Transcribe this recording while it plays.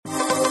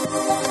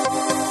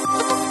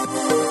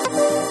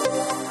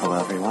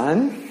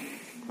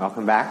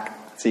Welcome back.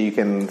 So you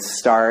can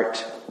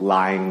start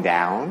lying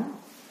down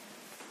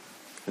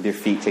with your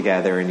feet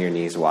together and your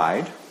knees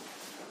wide.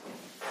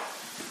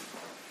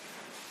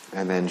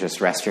 And then just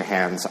rest your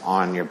hands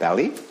on your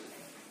belly.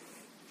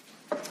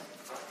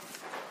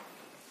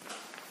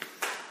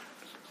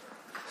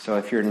 So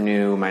if you're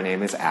new, my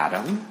name is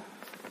Adam.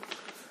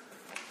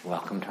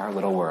 Welcome to our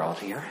little world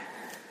here.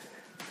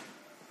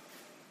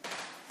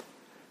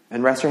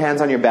 And rest your hands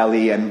on your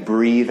belly and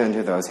breathe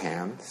into those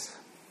hands.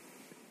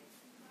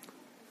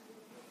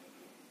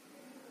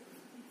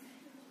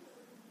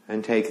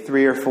 And take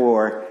 3 or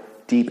 4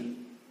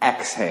 deep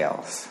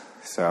exhales.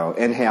 So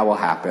inhale will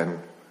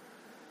happen,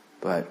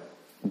 but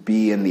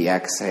be in the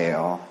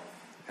exhale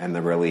and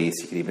the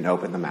release. You can even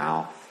open the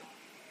mouth.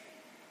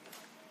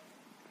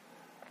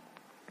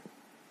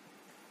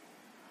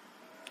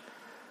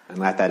 And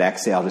let that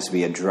exhale just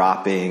be a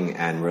dropping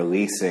and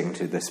releasing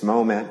to this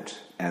moment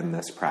and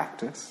this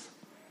practice.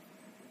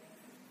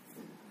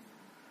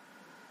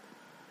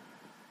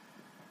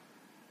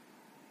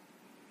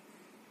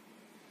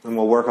 And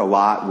we'll work a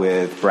lot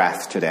with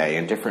breath today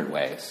in different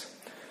ways.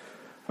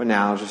 For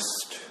now,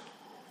 just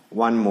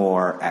one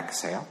more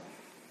exhale.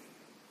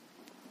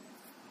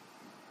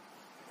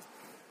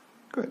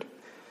 Good.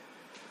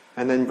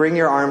 And then bring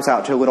your arms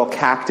out to a little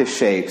cactus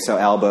shape, so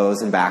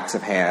elbows and backs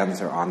of hands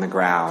are on the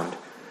ground.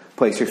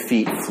 Place your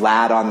feet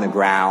flat on the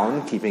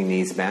ground, keeping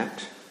knees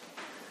bent.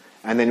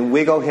 And then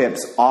wiggle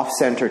hips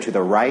off-center to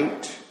the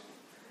right.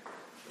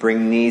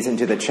 Bring knees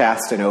into the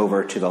chest and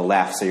over to the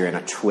left, so you're in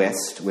a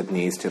twist with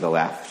knees to the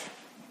left.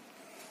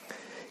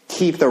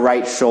 Keep the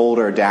right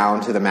shoulder down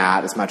to the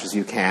mat as much as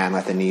you can.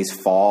 Let the knees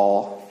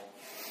fall.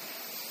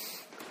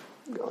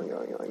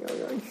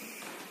 Going.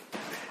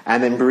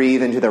 And then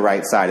breathe into the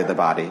right side of the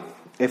body.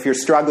 If you're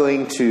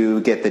struggling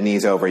to get the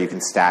knees over, you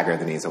can stagger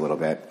the knees a little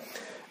bit.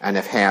 And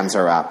if hands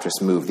are up,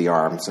 just move the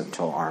arms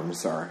until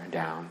arms are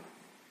down.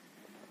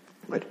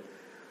 Good.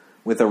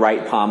 With the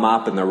right palm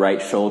up and the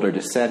right shoulder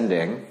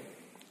descending,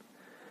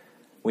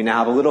 we now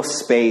have a little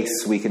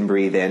space we can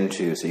breathe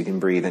into, so you can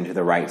breathe into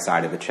the right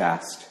side of the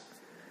chest.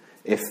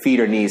 If feet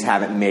or knees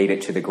haven't made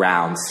it to the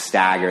ground,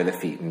 stagger the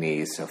feet and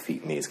knees so feet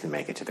and knees can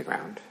make it to the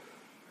ground.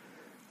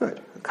 Good.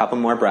 A couple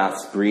more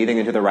breaths, breathing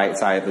into the right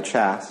side of the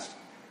chest,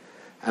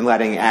 and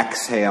letting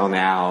exhale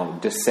now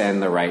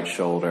descend the right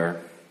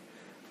shoulder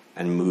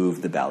and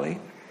move the belly.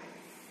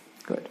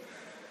 Good.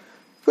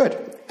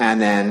 Good. And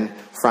then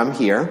from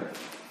here,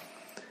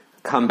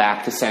 come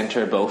back to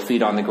center, both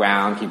feet on the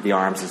ground, keep the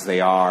arms as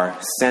they are.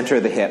 Center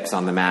the hips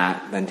on the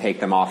mat, then take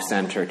them off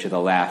center to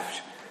the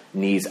left.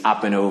 Knees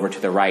up and over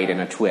to the right in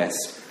a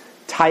twist.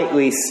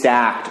 Tightly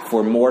stacked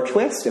for more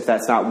twist. If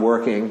that's not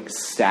working,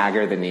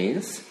 stagger the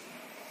knees.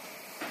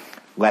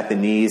 Let the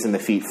knees and the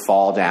feet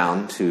fall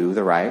down to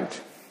the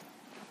right.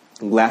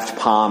 Left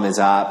palm is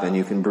up, and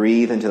you can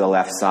breathe into the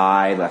left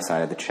side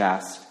of the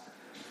chest.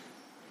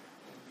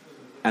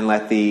 And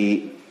let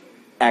the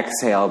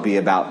exhale be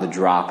about the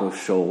drop of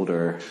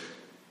shoulder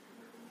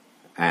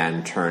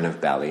and turn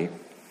of belly.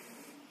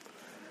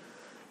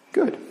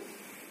 Good.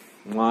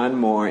 One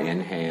more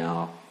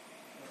inhale.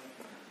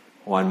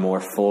 One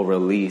more full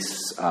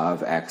release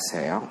of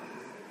exhale.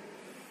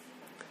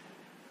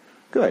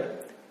 Good.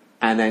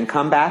 And then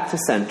come back to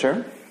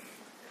center.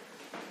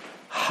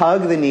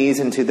 Hug the knees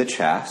into the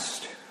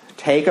chest.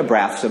 Take a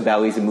breath so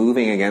belly's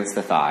moving against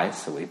the thighs,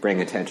 so we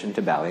bring attention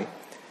to belly.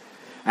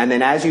 And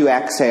then as you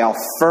exhale,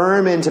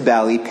 firm into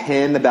belly,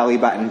 pin the belly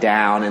button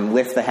down, and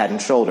lift the head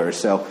and shoulders.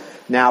 So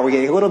now we're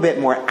getting a little bit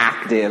more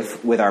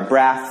active with our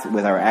breath,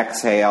 with our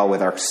exhale,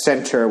 with our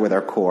center, with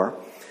our core.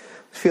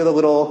 Feel a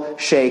little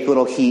shake, a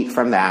little heat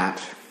from that.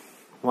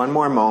 One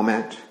more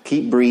moment.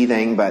 Keep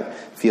breathing, but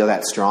feel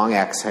that strong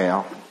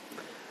exhale.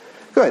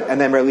 Good.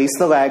 And then release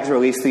the legs,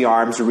 release the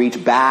arms.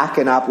 Reach back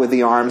and up with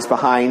the arms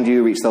behind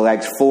you. Reach the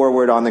legs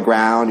forward on the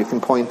ground. You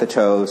can point the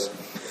toes.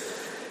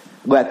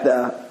 Let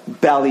the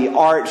belly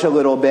arch a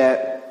little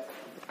bit.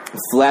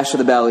 Flesh of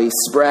the belly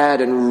spread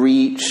and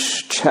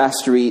reach,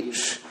 chest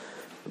reach.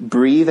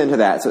 Breathe into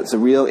that. So it's a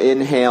real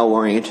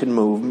inhale-oriented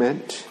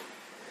movement.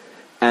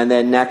 And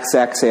then next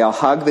exhale,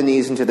 hug the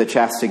knees into the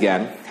chest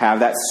again.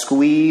 Have that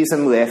squeeze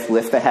and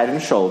lift the head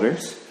and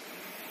shoulders.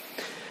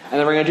 And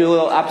then we're going to do a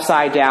little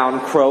upside down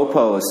crow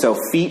pose. So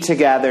feet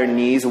together,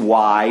 knees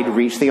wide,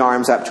 reach the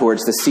arms up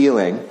towards the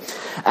ceiling.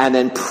 And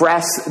then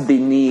press the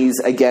knees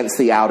against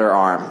the outer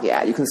arm.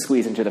 Yeah, you can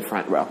squeeze into the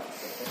front row.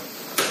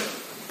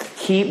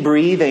 Keep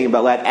breathing,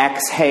 but let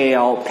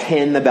exhale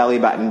pin the belly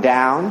button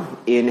down.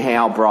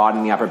 Inhale,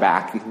 broaden the upper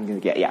back. You can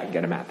get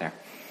a mat there.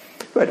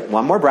 Good.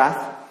 One more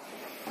breath.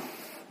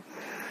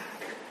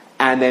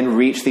 And then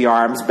reach the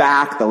arms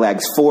back, the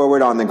legs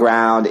forward on the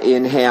ground.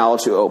 Inhale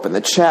to open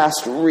the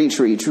chest. Reach.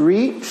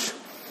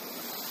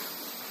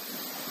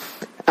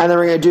 And then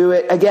we're going to do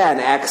it again.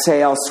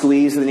 Exhale,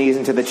 squeeze the knees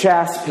into the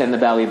chest, pin the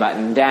belly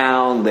button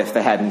down, lift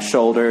the head and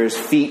shoulders,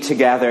 feet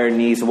together,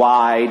 knees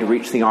wide,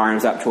 reach the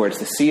arms up towards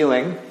the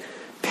ceiling.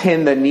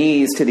 Pin the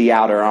knees to the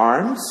outer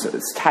arms, so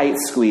it's tight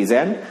squeeze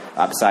in,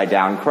 upside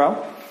down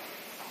crow.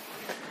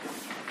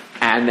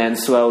 And then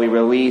slowly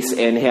release.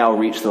 Inhale,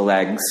 reach the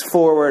legs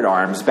forward,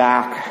 arms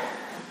back.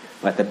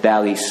 Let the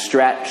belly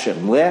stretch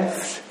and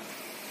lift.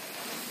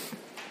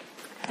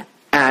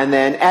 And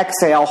then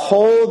exhale,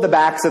 hold the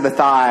backs of the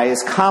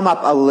thighs, come up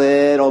a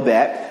little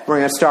bit. We're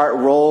going to start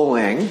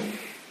rolling.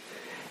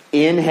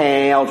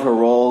 Inhale to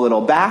roll a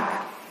little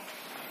back.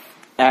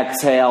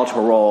 Exhale to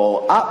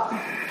roll up.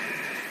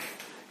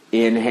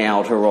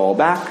 Inhale to roll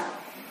back.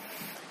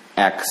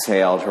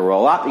 Exhale to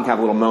roll up. You can have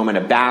a little moment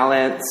of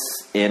balance.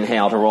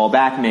 Inhale to roll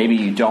back. Maybe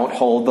you don't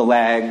hold the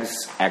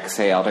legs.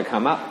 Exhale to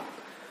come up.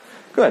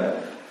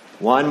 Good.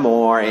 One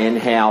more.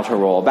 Inhale to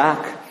roll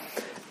back.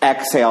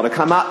 Exhale to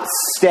come up.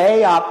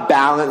 Stay up,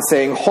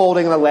 balancing,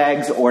 holding the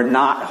legs or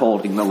not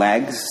holding the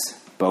legs.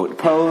 Boat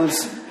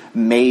pose.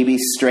 Maybe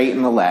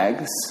straighten the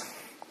legs.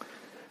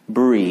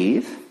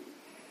 Breathe.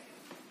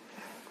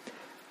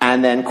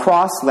 And then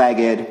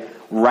cross-legged,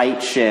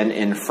 right shin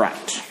in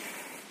front.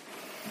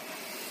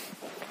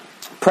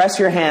 Press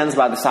your hands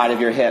by the side of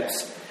your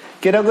hips.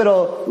 Get a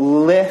little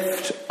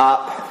lift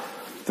up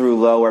through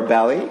lower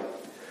belly.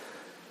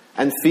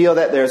 And feel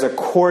that there's a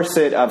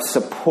corset of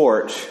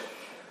support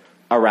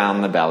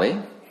around the belly.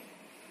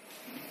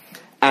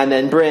 And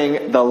then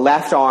bring the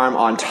left arm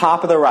on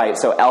top of the right.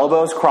 So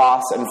elbows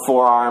cross and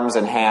forearms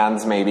and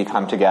hands maybe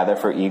come together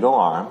for eagle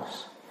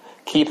arms.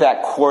 Keep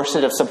that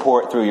corset of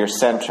support through your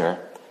center.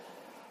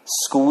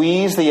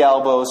 Squeeze the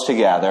elbows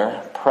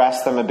together.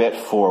 Press them a bit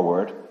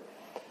forward.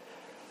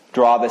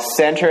 Draw the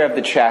center of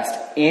the chest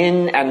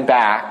in and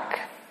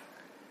back.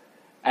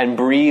 And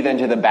breathe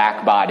into the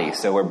back body.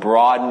 So we're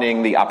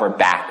broadening the upper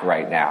back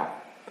right now.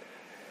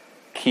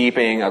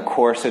 Keeping a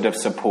corset of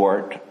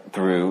support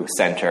through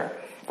center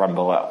from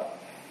below.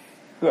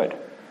 Good.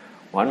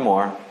 One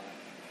more.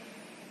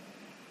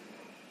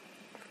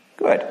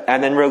 Good.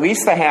 And then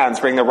release the hands.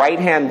 Bring the right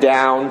hand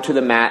down to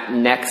the mat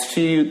next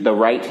to the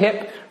right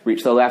hip.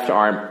 Reach the left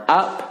arm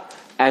up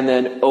and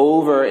then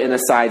over in a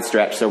side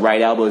stretch. So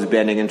right elbow is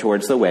bending in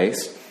towards the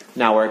waist.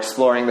 Now we're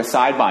exploring the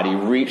side body.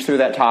 Reach through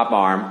that top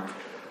arm.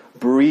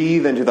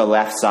 Breathe into the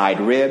left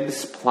side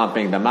ribs,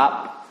 plumping them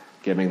up,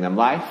 giving them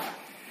life.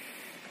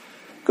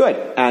 Good.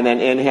 And then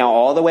inhale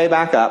all the way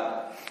back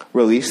up.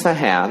 Release the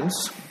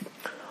hands.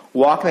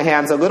 Walk the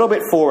hands a little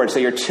bit forward so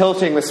you're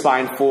tilting the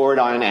spine forward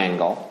on an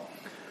angle.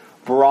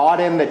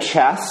 Broaden the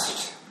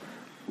chest.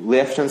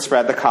 Lift and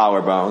spread the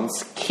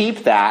collarbones.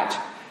 Keep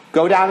that.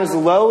 Go down as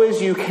low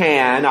as you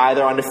can,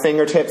 either onto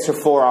fingertips or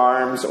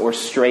forearms or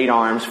straight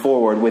arms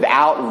forward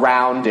without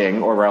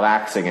rounding or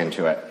relaxing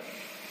into it.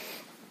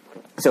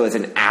 So it's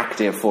an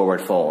active forward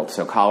fold.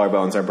 So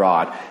collarbones are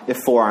broad. If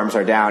forearms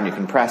are down, you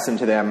can press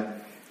into them.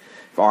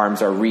 If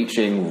arms are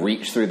reaching,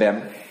 reach through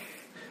them.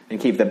 And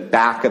keep the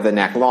back of the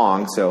neck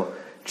long so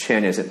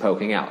chin isn't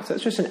poking out. So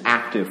it's just an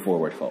active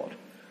forward fold.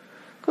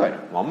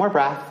 Good. One more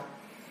breath.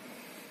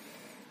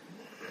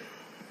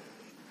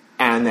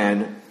 And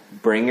then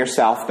bring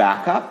yourself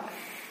back up.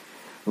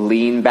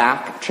 Lean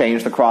back.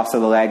 Change the cross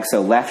of the legs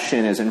so left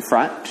shin is in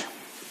front.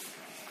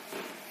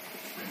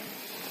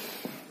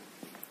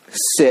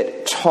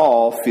 Sit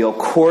tall. Feel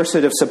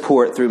corset of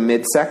support through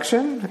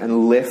midsection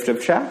and lift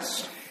of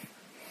chest.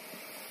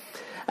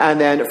 And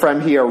then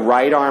from here,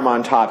 right arm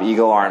on top,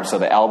 eagle arm. So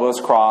the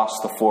elbows cross,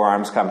 the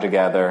forearms come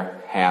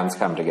together, hands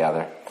come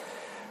together.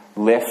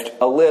 Lift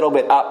a little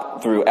bit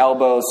up through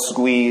elbows,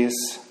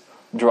 squeeze,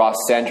 draw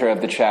center of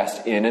the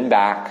chest in and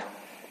back.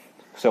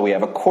 So we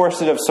have a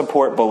corset of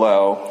support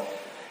below.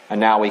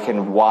 And now we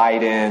can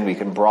widen, we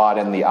can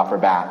broaden the upper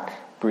back.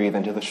 Breathe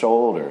into the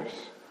shoulders.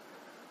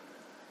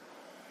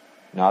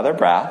 Another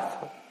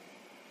breath.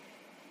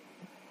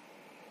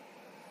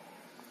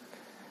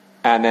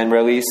 And then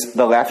release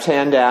the left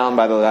hand down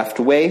by the left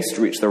waist.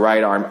 Reach the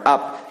right arm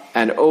up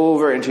and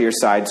over into your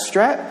side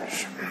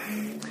stretch.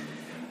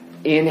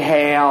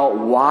 Inhale,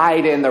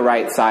 widen the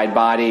right side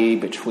body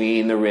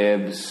between the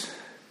ribs.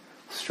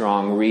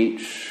 Strong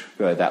reach.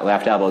 Good. That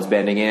left elbow is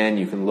bending in.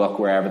 You can look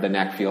wherever the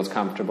neck feels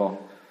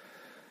comfortable.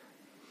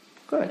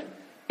 Good.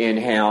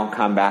 Inhale,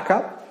 come back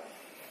up.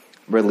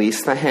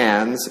 Release the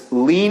hands.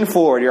 Lean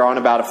forward. You're on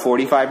about a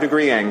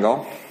 45-degree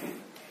angle.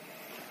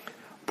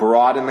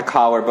 Broaden the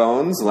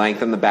collarbones,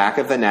 lengthen the back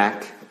of the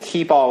neck.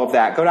 Keep all of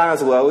that. Go down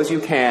as low as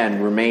you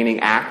can, remaining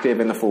active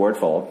in the forward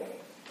fold.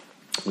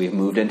 We've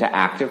moved into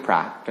active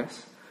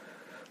practice.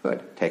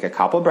 Good. Take a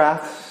couple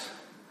breaths.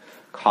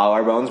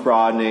 Collarbones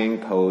broadening,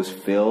 pose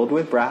filled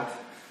with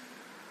breath.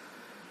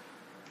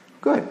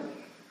 Good.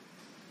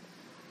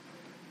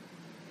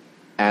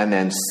 And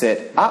then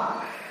sit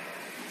up.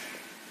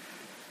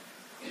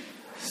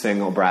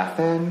 Single breath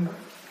in.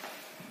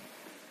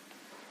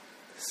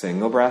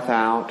 Single breath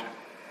out.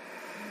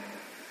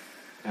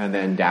 And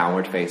then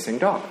downward facing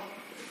dog.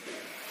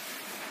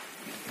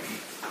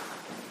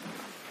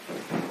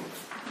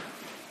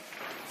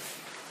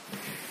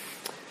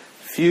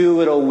 Few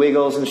little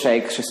wiggles and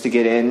shakes just to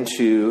get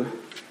into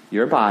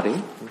your body.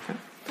 Okay.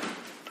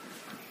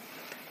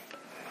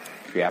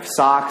 If you have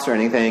socks or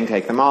anything,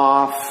 take them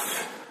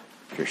off.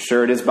 If your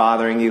shirt is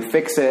bothering you,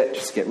 fix it.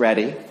 Just get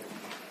ready.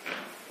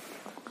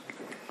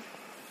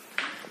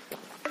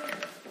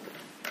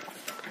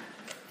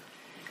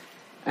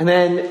 And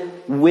then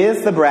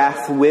with the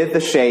breath, with the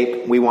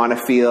shape, we want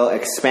to feel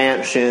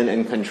expansion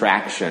and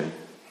contraction.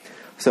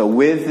 So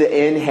with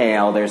the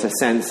inhale, there's a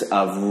sense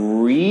of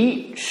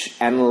reach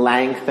and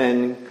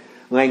lengthening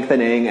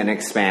and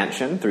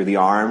expansion through the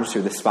arms,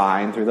 through the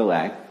spine, through the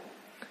leg.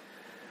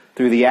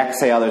 Through the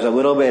exhale, there's a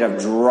little bit of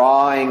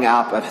drawing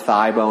up of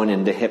thigh bone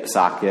into hip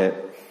socket,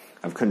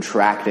 of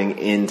contracting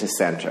into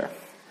center.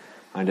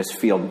 I just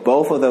feel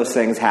both of those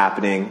things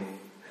happening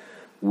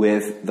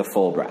with the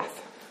full breath.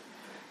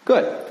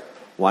 Good.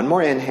 One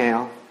more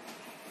inhale.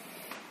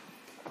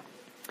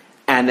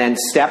 And then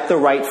step the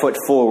right foot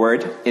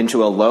forward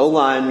into a low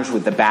lunge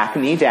with the back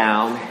knee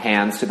down,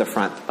 hands to the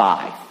front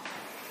thigh.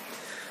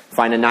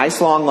 Find a nice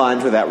long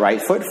lunge with that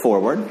right foot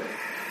forward.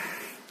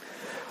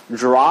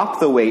 Drop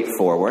the weight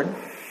forward.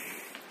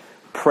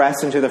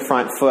 Press into the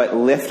front foot,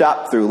 lift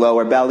up through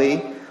lower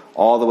belly,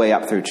 all the way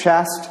up through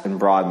chest, and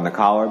broaden the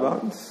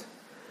collarbones.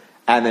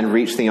 And then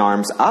reach the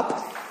arms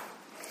up.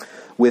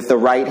 With the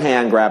right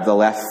hand, grab the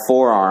left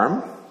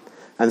forearm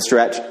and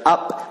stretch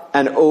up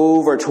and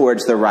over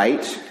towards the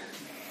right,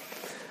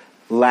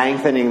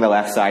 lengthening the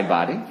left side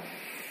body.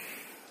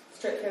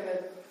 Stretch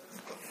over.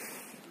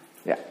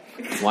 Yeah.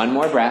 One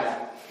more breath.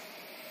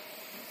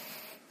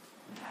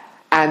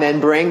 And then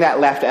bring that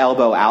left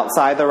elbow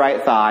outside the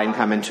right thigh and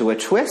come into a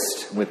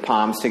twist with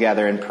palms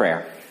together in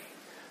prayer.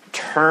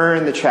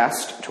 Turn the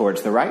chest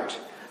towards the right.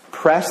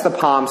 Press the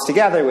palms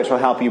together, which will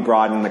help you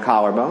broaden the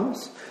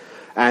collarbones.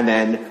 And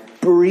then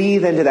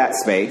breathe into that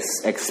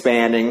space,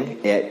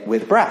 expanding it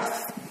with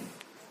breath.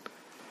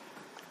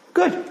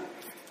 Good.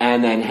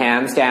 And then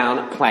hands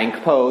down,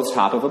 plank pose,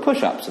 top of a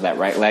push-up. So that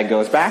right leg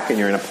goes back and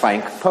you're in a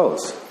plank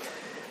pose.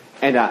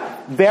 In a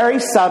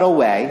very subtle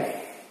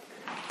way,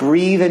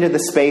 breathe into the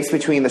space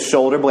between the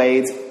shoulder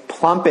blades,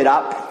 plump it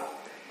up,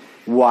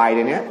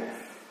 widen it.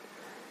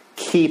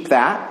 Keep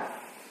that.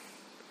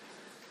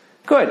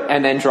 Good.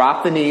 And then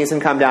drop the knees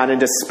and come down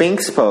into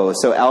Sphinx pose.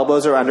 So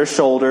elbows are under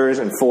shoulders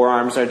and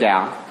forearms are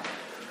down.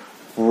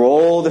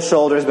 Roll the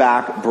shoulders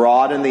back,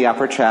 broaden the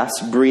upper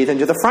chest, breathe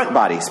into the front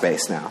body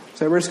space now.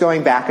 So we're just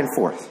going back and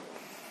forth.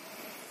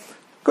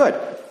 Good.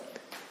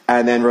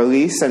 And then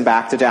release and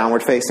back to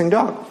downward facing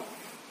dog.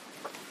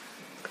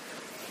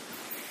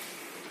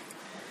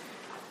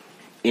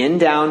 In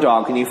down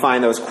dog, can you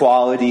find those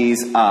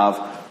qualities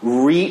of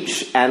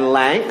reach and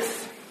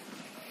length?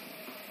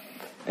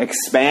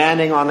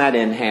 Expanding on that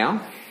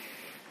inhale.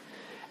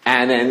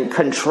 And then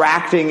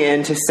contracting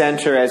into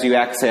center as you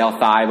exhale,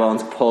 thigh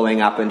bones pulling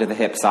up into the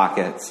hip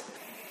sockets.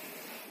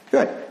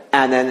 Good.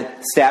 And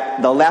then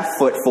step the left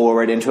foot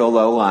forward into a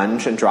low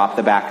lunge and drop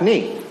the back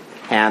knee.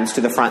 Hands to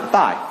the front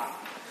thigh.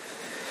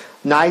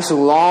 Nice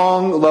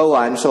long low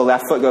lunge, so the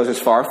left foot goes as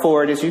far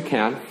forward as you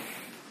can.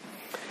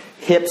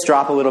 Hips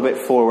drop a little bit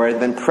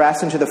forward, then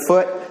press into the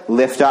foot,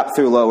 lift up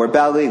through lower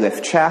belly,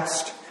 lift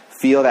chest.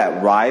 Feel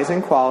that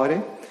rising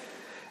quality.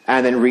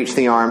 And then reach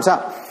the arms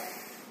up.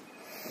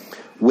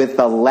 With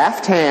the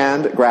left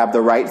hand, grab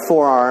the right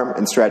forearm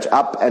and stretch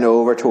up and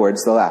over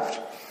towards the left.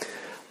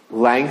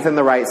 Lengthen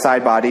the right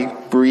side body,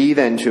 breathe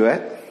into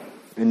it.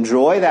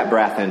 Enjoy that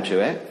breath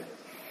into it.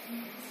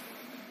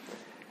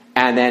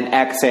 And then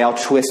exhale,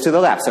 twist to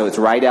the left. So it's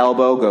right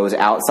elbow goes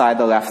outside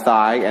the left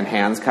thigh and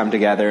hands come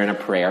together in a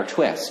prayer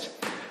twist.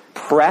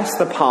 Press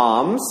the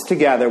palms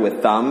together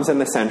with thumbs in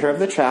the center of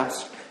the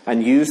chest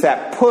and use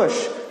that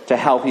push to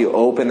help you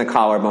open the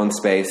collarbone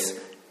space.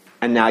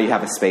 And now you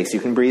have a space you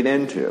can breathe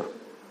into.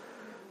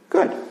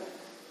 Good.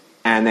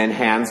 And then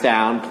hands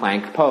down,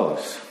 plank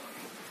pose.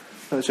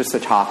 So it's just the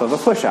top of a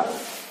push-up.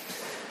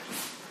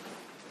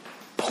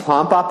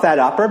 Plump up that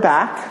upper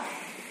back.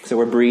 So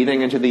we're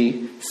breathing into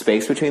the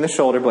space between the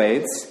shoulder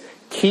blades.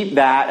 Keep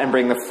that and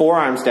bring the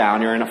forearms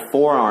down. You're in a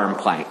forearm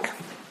plank.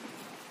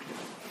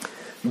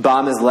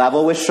 Bum is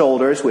level with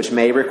shoulders, which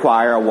may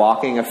require a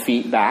walking of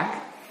feet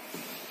back.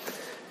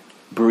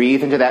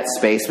 Breathe into that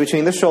space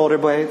between the shoulder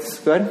blades.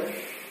 Good.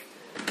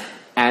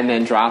 And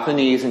then drop the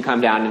knees and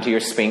come down into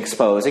your Sphinx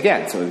pose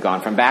again. So we've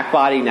gone from back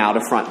body now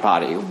to front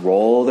body.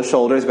 Roll the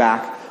shoulders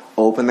back.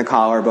 Open the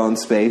collarbone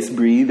space.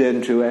 Breathe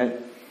into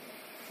it.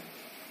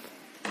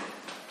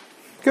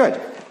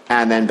 Good.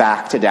 And then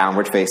back to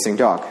downward facing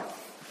dog.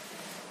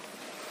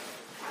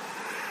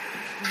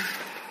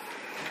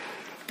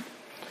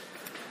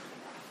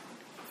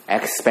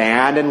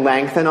 Expand and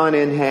lengthen on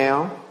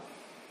inhale.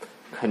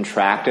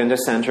 Contract into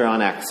center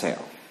on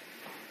exhale.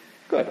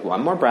 Good.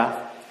 One more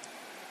breath.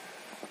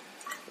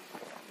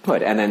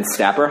 Good. And then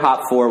step or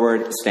hop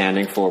forward,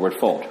 standing forward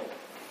fold.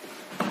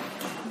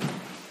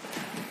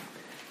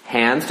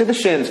 Hands to the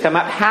shins. Come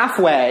up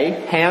halfway.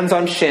 Hands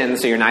on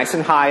shins so you're nice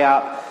and high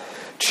up.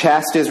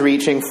 Chest is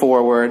reaching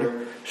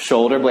forward.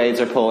 Shoulder blades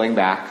are pulling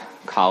back.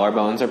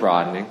 Collarbones are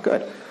broadening.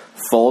 Good.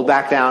 Fold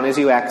back down as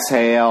you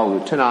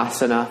exhale.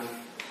 Uttanasana.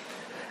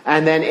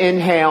 And then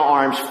inhale,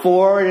 arms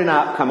forward and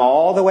up. Come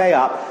all the way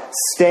up.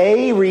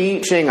 Stay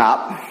reaching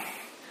up.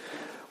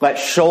 Let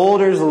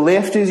shoulders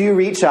lift as you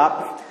reach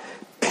up.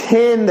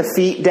 Pin the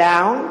feet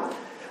down.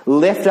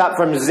 Lift up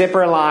from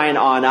zipper line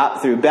on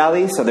up through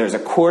belly. So there's a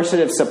corset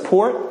of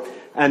support.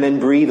 And then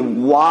breathe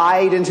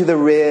wide into the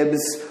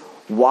ribs,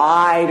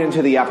 wide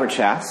into the upper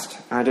chest.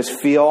 Just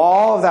feel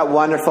all of that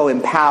wonderful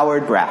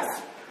empowered breath.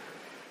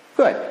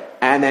 Good.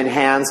 And then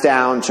hands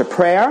down to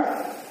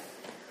prayer.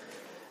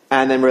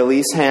 And then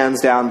release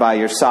hands down by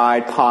your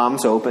side,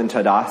 palms open,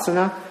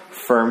 Tadasana.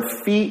 Firm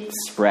feet,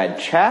 spread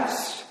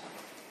chest.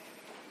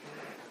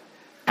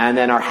 And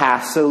then our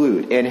half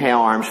salute. Inhale,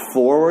 arms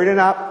forward and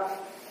up.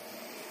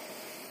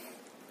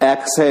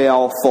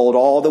 Exhale, fold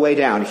all the way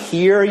down.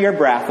 Hear your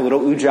breath, a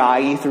little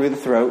ujjayi through the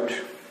throat.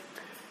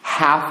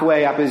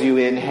 Halfway up as you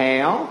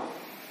inhale.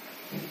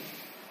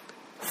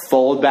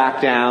 Fold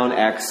back down,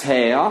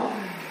 exhale.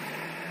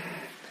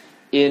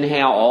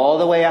 Inhale all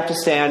the way up to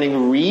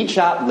standing. Reach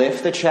up,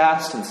 lift the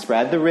chest and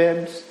spread the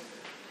ribs.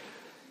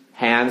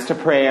 Hands to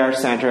prayer,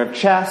 center of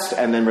chest,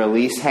 and then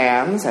release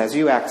hands as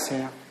you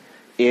exhale.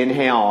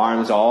 Inhale,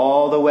 arms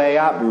all the way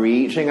up,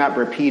 reaching up,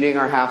 repeating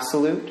our half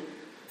salute.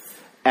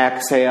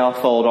 Exhale,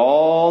 fold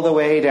all the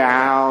way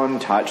down,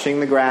 touching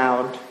the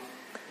ground.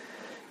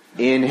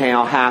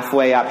 Inhale,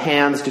 halfway up,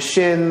 hands to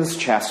shins,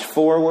 chest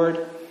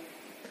forward.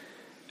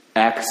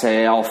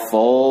 Exhale,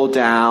 fold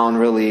down,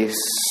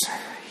 release.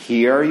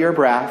 Hear your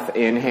breath.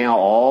 Inhale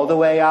all the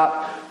way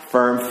up.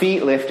 Firm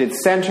feet lifted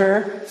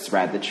center.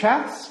 Spread the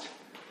chest.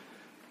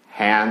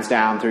 Hands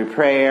down through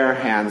prayer.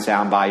 Hands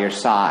down by your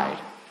side.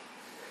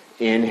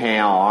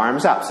 Inhale,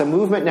 arms up. So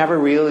movement never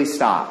really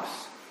stops.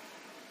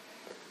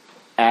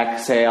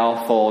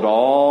 Exhale, fold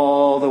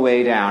all the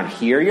way down.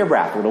 Hear your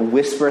breath. A little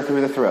whisper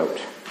through the throat.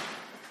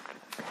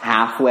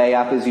 Halfway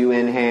up as you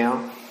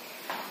inhale.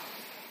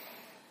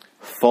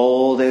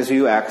 Fold as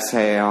you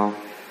exhale.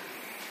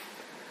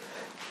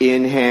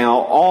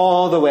 Inhale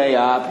all the way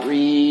up,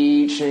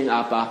 reaching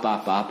up, up,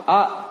 up, up,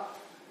 up.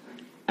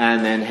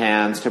 And then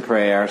hands to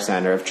prayer,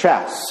 center of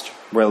chest.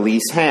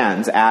 Release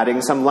hands,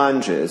 adding some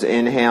lunges.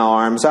 Inhale,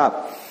 arms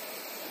up.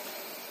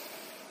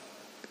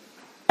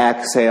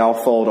 Exhale,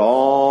 fold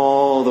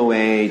all the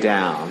way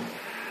down.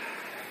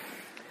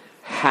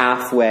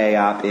 Halfway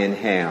up,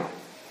 inhale.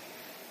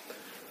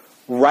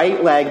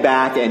 Right leg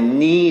back and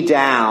knee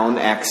down,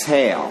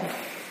 exhale.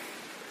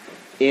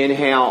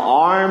 Inhale,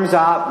 arms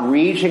up,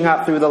 reaching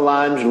up through the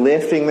lunge,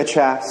 lifting the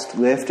chest,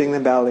 lifting the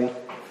belly.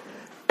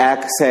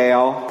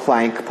 Exhale,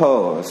 plank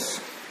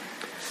pose.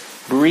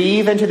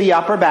 Breathe into the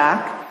upper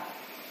back.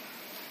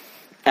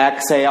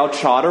 Exhale,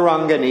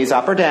 chaturanga, knees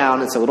up or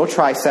down. It's a little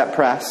tricep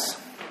press.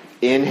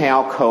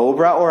 Inhale,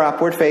 cobra or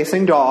upward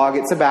facing dog.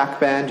 It's a back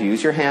bend.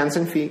 Use your hands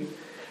and feet.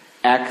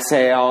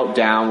 Exhale,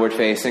 downward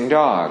facing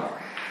dog.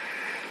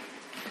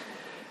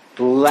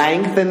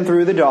 Lengthen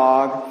through the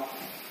dog.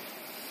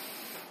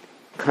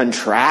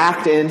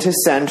 Contract into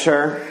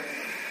center.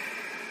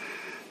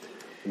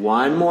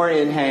 One more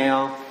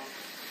inhale.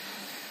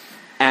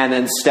 And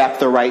then step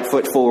the right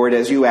foot forward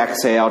as you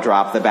exhale.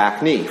 Drop the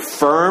back knee.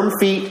 Firm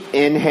feet.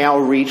 Inhale,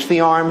 reach the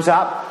arms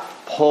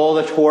up. Pull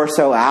the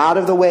torso out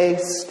of the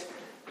waist.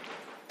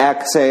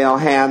 Exhale,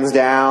 hands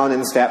down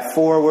and step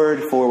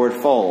forward, forward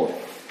fold.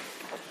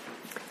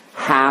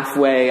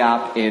 Halfway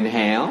up,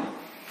 inhale.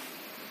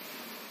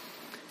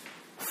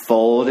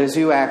 Fold as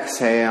you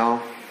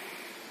exhale.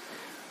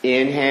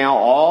 Inhale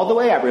all the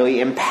way up, really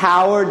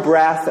empowered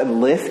breath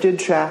and lifted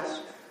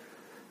chest.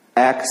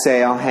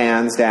 Exhale,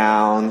 hands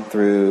down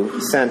through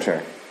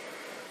center.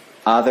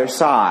 Other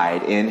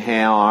side,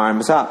 inhale,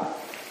 arms up.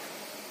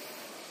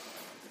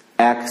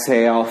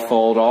 Exhale,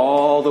 fold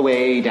all the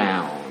way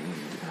down.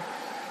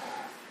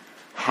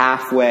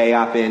 Halfway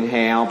up,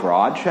 inhale,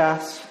 broad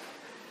chest.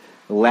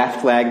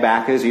 Left leg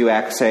back as you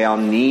exhale,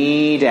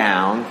 knee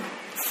down.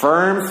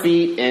 Firm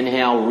feet,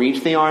 inhale,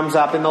 reach the arms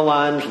up in the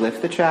lunge,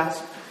 lift the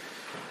chest.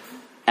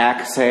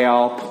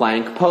 Exhale,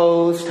 plank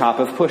pose, top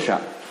of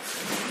push-up.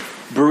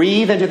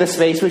 Breathe into the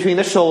space between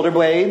the shoulder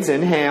blades,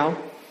 inhale.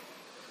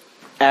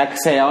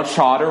 Exhale,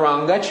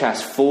 chaturanga,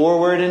 chest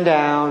forward and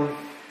down.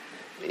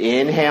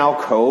 Inhale,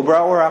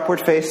 cobra or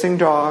upward facing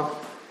dog.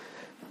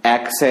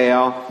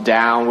 Exhale,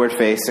 downward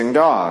facing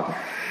dog.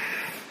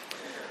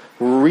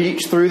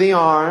 Reach through the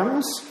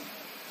arms.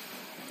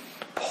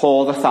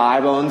 Pull the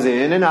thigh bones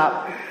in and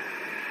up.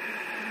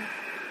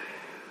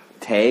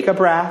 Take a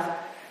breath.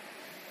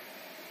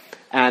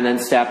 And then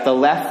step the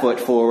left foot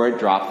forward,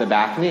 drop the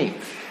back knee.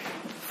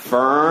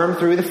 Firm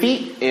through the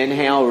feet.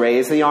 Inhale,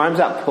 raise the arms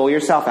up. Pull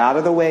yourself out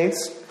of the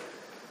waist.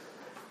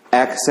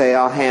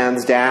 Exhale,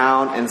 hands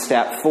down and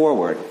step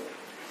forward.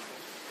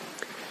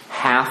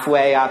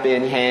 Halfway up,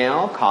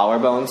 inhale,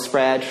 collarbone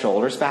spread,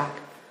 shoulders back.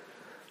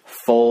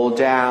 Fold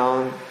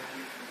down.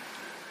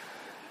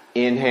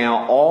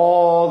 Inhale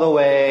all the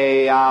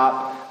way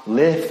up.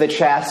 Lift the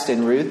chest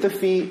and root the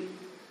feet.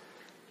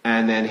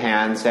 And then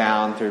hands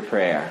down through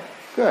prayer.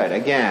 Good.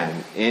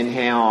 Again,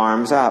 inhale,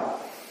 arms up.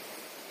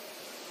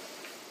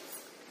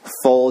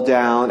 Fold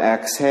down,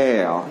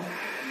 exhale.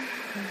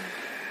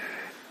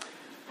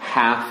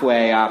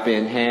 Halfway up,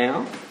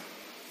 inhale.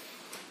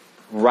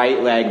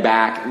 Right leg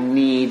back,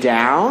 knee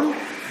down.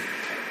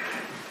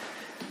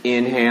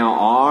 Inhale,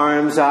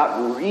 arms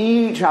up,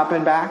 reach up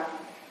and back.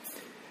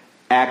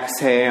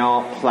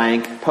 Exhale,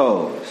 plank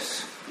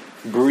pose.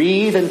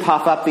 Breathe and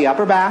puff up the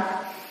upper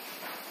back.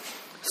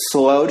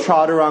 Slow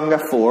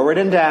chaturanga, forward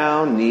and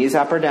down, knees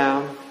up or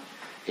down.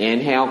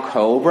 Inhale,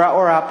 cobra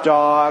or up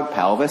dog,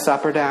 pelvis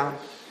up or down.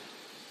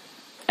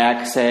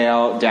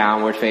 Exhale,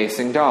 downward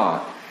facing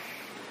dog.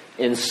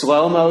 In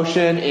slow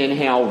motion,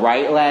 inhale,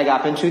 right leg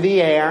up into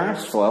the air,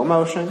 slow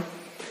motion.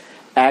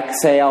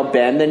 Exhale,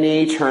 bend the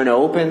knee, turn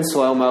open,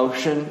 slow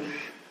motion.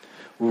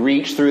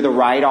 Reach through the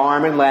right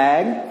arm and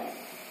leg.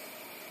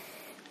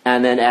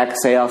 And then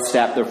exhale,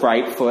 step the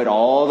right foot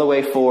all the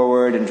way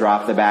forward and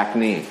drop the back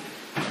knee.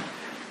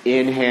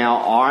 Inhale,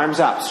 arms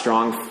up,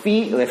 strong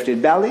feet,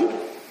 lifted belly.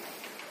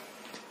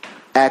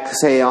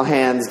 Exhale,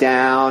 hands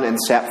down and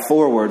step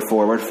forward,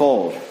 forward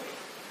fold.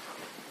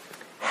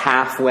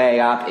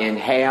 Halfway up,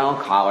 inhale,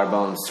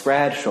 collarbone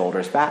spread,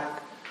 shoulders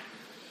back.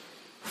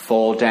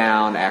 Fold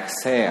down,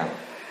 exhale.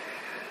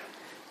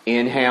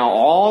 Inhale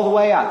all the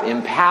way up,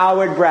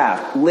 empowered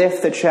breath.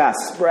 Lift the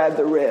chest, spread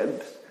the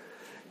ribs.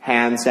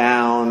 Hands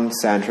down,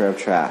 center of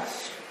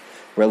chest.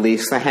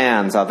 Release the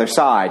hands, other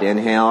side.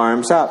 Inhale,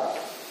 arms up.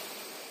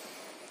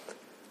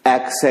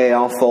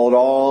 Exhale, fold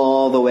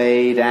all the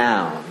way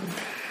down.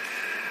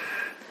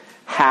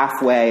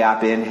 Halfway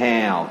up,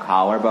 inhale,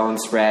 collarbone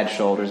spread,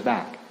 shoulders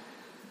back.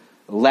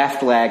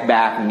 Left leg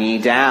back, knee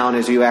down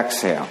as you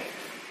exhale.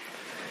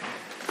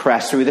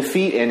 Press through the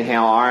feet,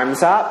 inhale,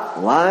 arms up,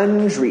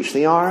 lunge, reach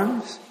the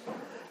arms.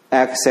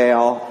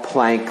 Exhale,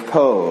 plank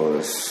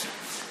pose.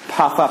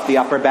 Puff up the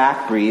upper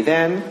back, breathe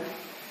in.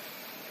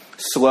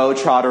 Slow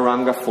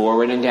chaturanga,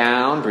 forward and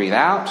down, breathe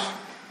out.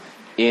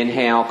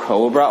 Inhale,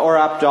 cobra or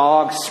up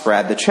dog,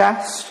 spread the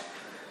chest.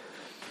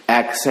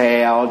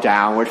 Exhale,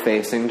 downward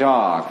facing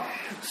dog.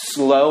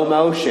 Slow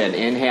motion,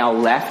 inhale,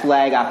 left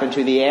leg up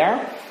into the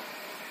air.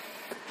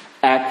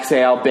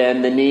 Exhale,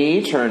 bend the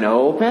knee, turn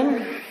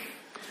open.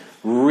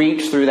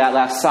 Reach through that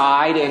left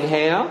side,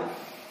 inhale.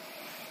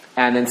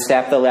 And then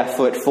step the left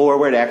foot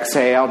forward,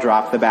 exhale,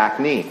 drop the back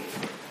knee.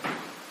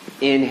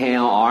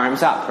 Inhale,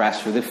 arms up,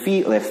 press through the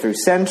feet, lift through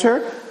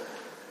center.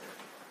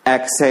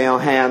 Exhale,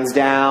 hands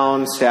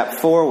down, step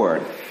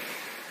forward.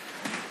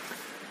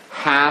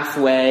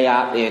 Halfway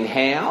up,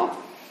 inhale.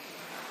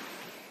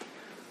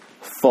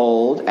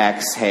 Fold,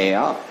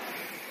 exhale.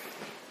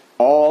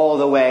 All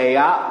the way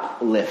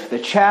up, lift the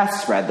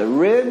chest, spread the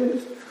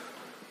ribs.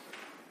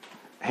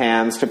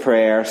 Hands to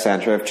prayer,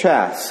 center of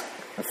chest.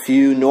 A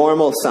few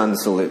normal sun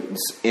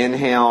salutes.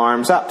 Inhale,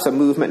 arms up, so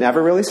movement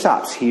never really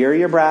stops. Hear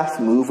your breath,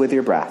 move with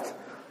your breath.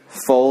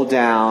 Fold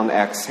down,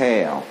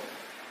 exhale.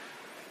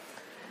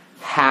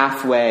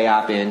 Halfway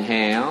up,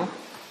 inhale.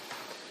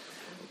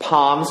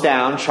 Palms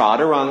down,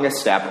 chaturanga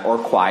step or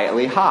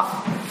quietly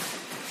hop.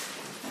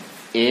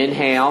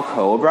 Inhale,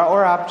 cobra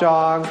or up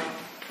dog.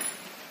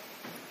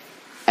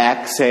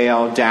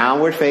 Exhale,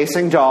 downward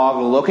facing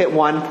dog. Look at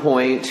one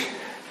point.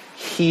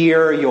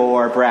 Hear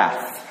your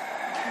breath.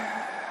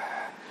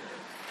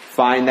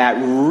 Find that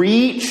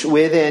reach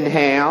with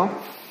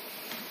inhale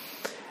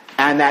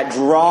and that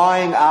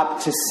drawing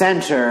up to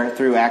center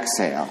through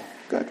exhale.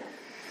 Good.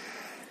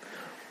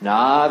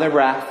 Another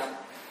breath.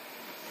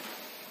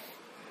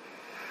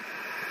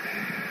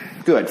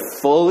 Good.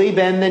 Fully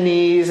bend the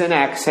knees and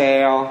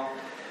exhale.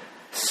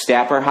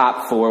 Step or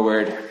hop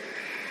forward.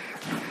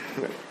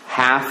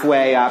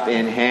 Halfway up,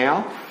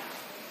 inhale.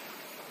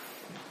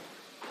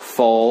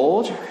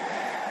 Fold.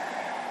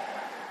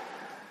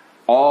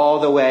 All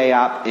the way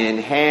up,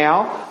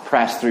 inhale.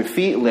 Press through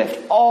feet, lift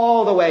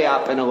all the way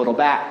up and a little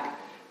back.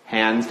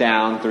 Hands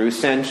down through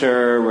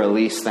center,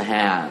 release the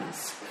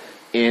hands.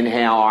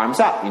 Inhale, arms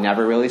up. You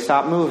never really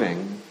stop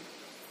moving.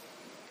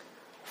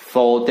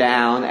 Fold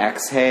down,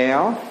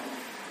 exhale.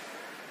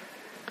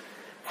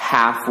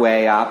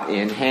 Halfway up,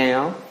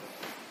 inhale.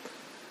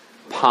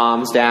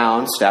 Palms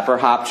down, step or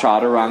hop,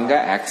 chaturanga,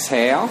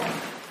 exhale.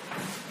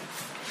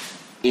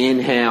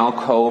 Inhale,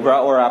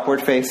 cobra or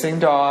upward facing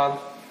dog.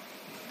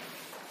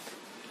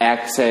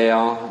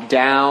 Exhale,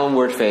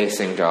 downward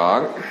facing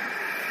dog.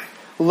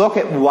 Look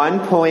at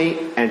one point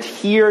and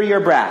hear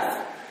your breath.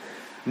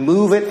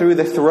 Move it through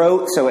the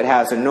throat so it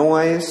has a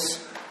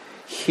noise.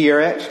 Hear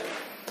it.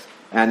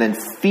 And then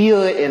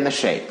feel it in the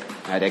shape.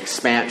 That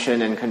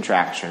expansion and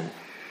contraction.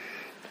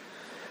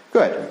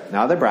 Good.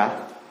 Another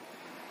breath.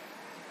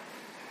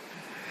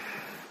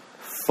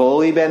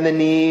 Fully bend the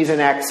knees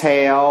and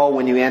exhale.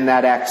 When you end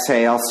that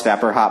exhale,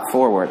 step or hop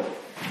forward.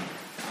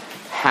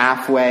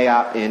 Halfway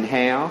up,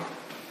 inhale.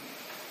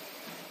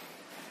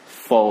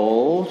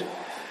 Fold.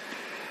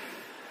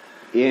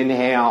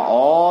 Inhale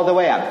all the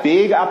way up.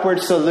 Big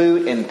upward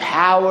salute,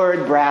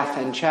 empowered breath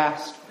and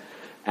chest.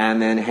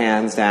 And then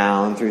hands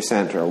down through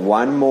center.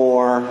 One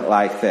more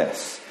like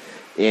this.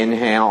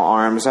 Inhale,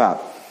 arms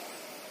up.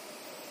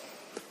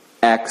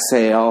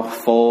 Exhale,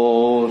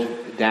 fold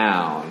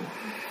down.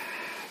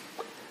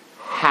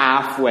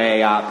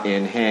 Halfway up,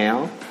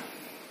 inhale.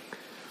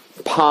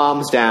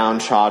 Palms down,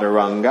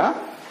 chaturanga.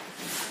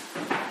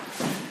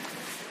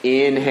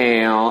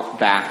 Inhale,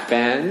 back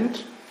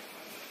bend.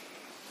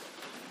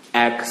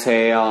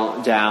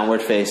 Exhale,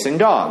 downward facing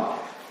dog.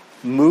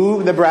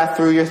 Move the breath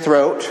through your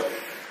throat.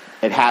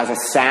 It has a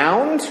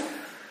sound.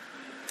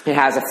 It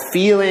has a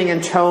feeling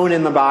and tone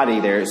in the body.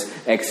 There's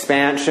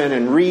expansion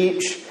and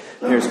reach.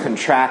 There's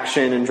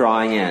contraction and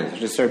drawing in.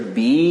 Just sort of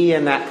be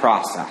in that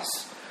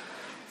process.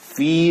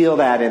 Feel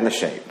that in the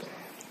shape.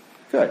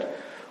 Good.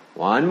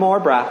 One more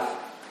breath.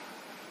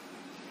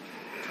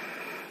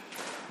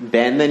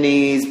 Bend the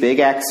knees, big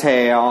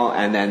exhale,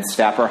 and then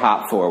step or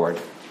hop forward.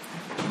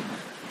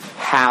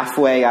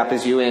 Halfway up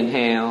as you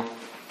inhale.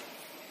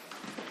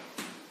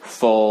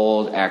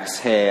 Fold,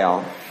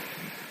 exhale.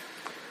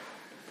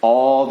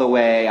 All the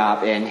way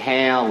up,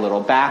 inhale,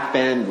 little back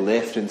bend,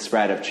 lift and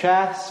spread of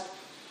chest.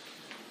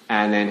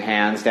 And then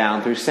hands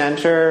down through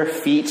center,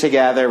 feet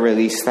together,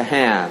 release the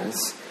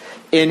hands.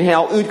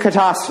 Inhale,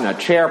 Utkatasana,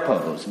 chair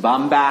pose,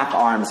 bum back,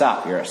 arms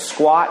up. You're a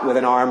squat with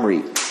an arm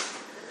reach.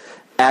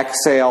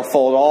 Exhale,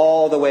 fold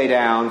all the way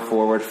down,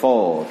 forward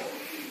fold.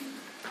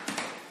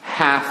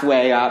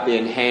 Halfway up,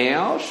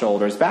 inhale,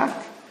 shoulders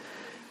back.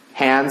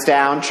 Hands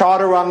down,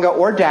 chaturanga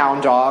or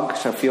down dog,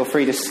 so feel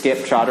free to skip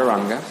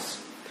chaturangas.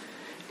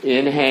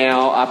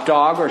 Inhale, up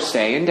dog or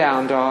stay in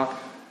down dog.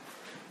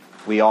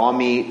 We all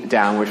meet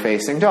downward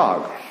facing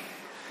dog.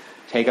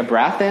 Take a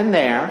breath in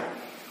there.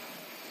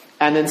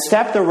 And then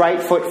step the right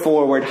foot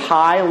forward,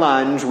 high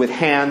lunge with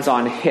hands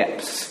on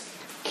hips.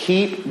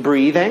 Keep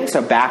breathing,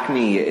 so back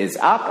knee is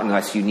up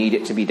unless you need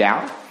it to be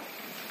down.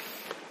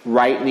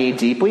 Right knee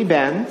deeply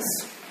bends.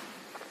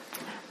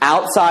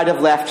 Outside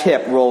of left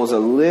hip rolls a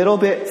little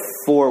bit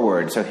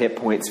forward, so hip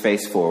points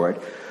face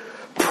forward.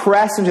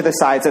 Press into the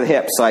sides of the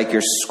hips like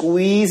you're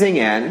squeezing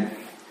in.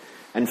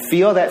 And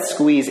feel that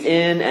squeeze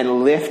in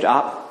and lift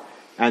up.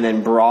 And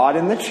then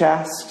broaden the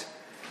chest.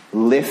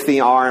 Lift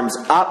the arms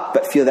up,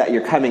 but feel that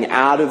you're coming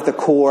out of the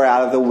core,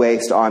 out of the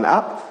waist, on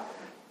up.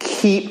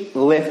 Keep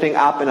lifting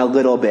up and a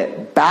little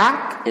bit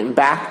back in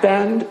back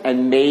bend,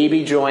 and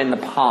maybe join the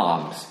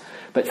palms.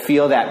 But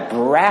feel that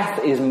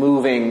breath is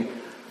moving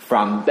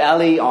from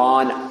belly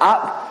on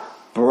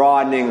up,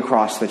 broadening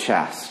across the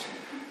chest.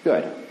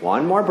 Good.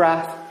 One more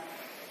breath.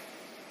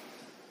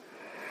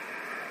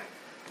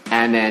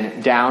 And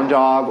then down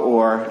dog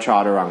or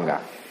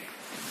chaturanga.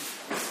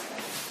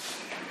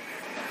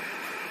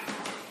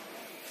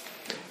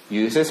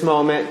 Use this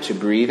moment to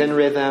breathe in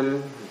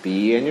rhythm,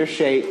 be in your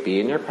shape, be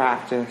in your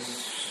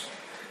practice.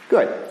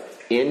 Good.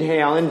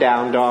 Inhale in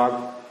down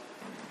dog.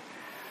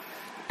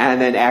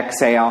 And then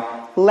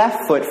exhale,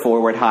 left foot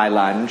forward, high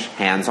lunge,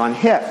 hands on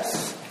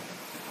hips.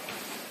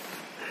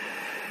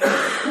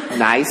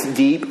 Nice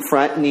deep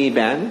front knee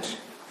bend.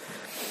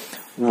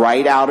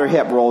 Right outer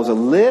hip rolls a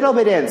little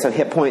bit in, so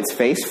hip points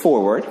face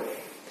forward.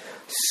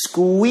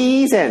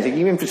 Squeeze in, so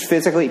you can just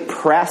physically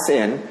press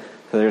in.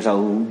 So there's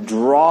a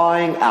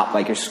drawing up,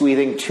 like you're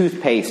squeezing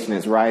toothpaste and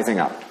it's rising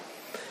up.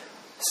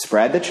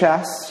 Spread the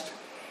chest.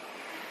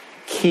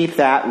 Keep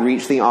that.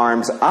 Reach the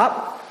arms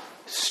up.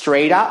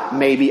 Straight up,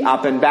 maybe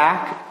up and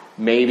back.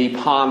 Maybe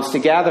palms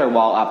together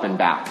while up and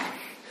back.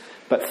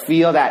 But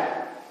feel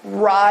that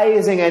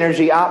rising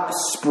energy up.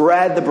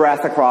 Spread the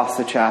breath across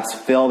the chest.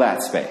 Fill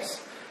that space.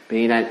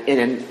 Being in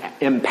an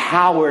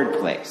empowered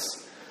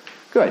place.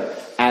 Good.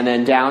 And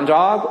then down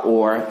dog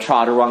or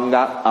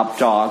chaturanga, up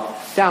dog,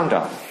 down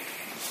dog.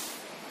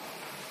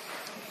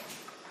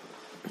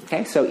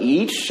 Okay, so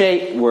each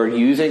shape we're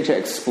using to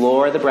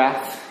explore the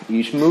breath.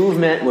 Each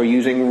movement we're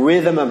using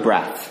rhythm of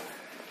breath.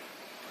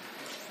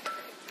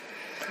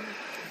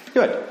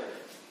 Good.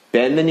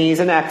 Bend the knees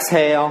and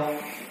exhale,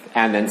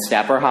 and then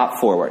step or hop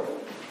forward.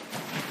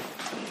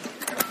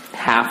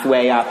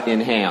 Halfway up,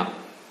 inhale.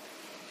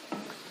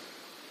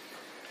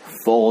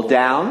 Fold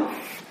down.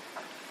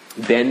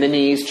 Bend the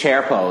knees,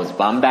 chair pose.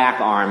 Bum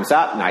back, arms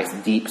up. Nice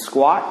deep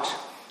squat.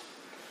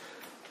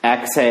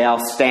 Exhale,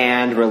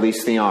 stand,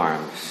 release the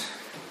arms.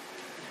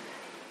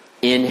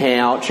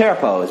 Inhale, chair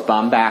pose.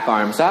 Bum back,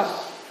 arms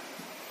up.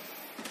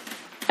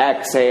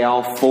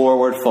 Exhale,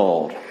 forward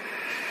fold.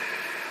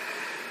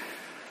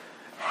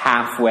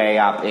 Halfway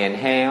up,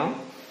 inhale.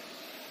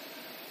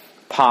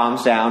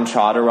 Palms down,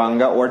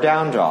 chaturanga or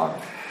down dog.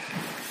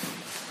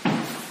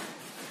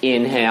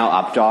 Inhale,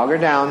 up dog or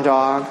down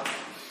dog.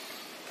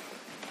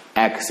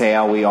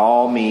 Exhale, we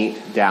all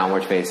meet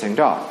downward facing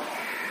dog.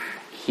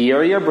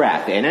 Hear your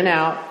breath in and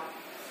out.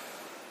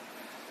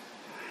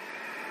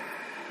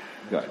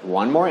 Good.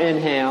 One more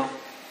inhale.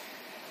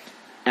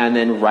 And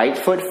then right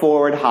foot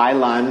forward, high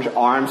lunge,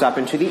 arms up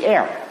into the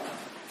air.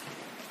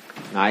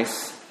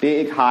 Nice,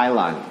 big high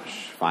lunge.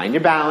 Find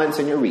your balance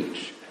and your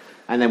reach.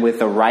 And then with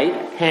the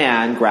right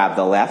hand, grab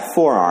the left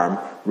forearm,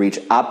 reach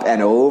up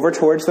and over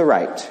towards the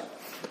right.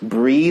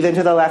 Breathe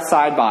into the left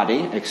side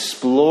body.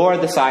 Explore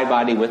the side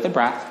body with the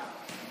breath.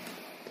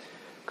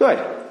 Good.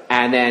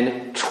 And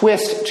then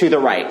twist to the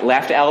right.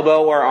 Left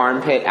elbow or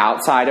armpit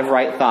outside of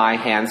right thigh.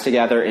 Hands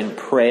together in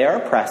prayer,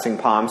 pressing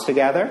palms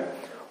together.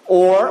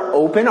 Or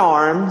open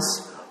arms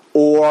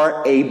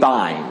or a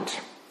bind.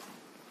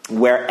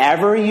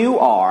 Wherever you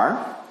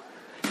are,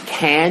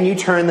 can you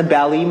turn the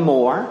belly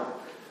more?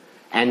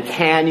 And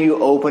can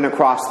you open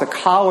across the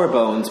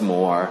collarbones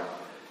more?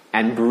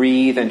 And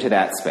breathe into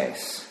that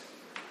space.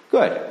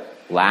 Good.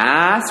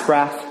 Last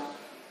breath.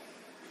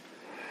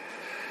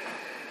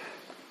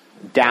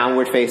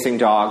 Downward facing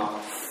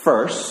dog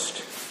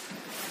first.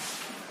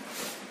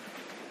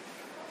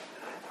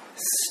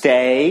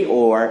 Stay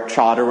or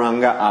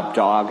chaturanga, up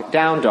dog,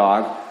 down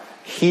dog.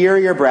 Hear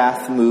your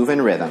breath move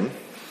in rhythm.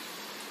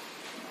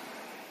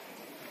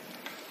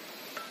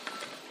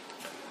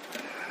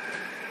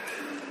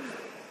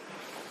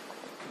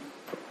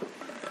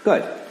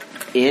 Good.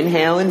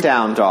 Inhale in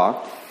down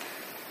dog.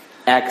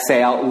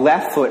 Exhale,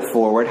 left foot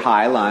forward,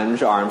 high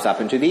lunge, arms up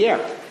into the air.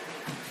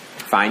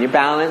 Find your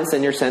balance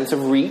and your sense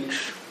of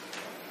reach.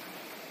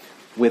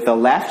 With the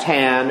left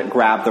hand,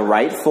 grab the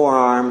right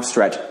forearm,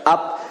 stretch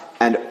up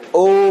and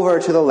over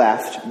to the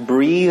left.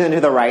 Breathe into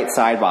the right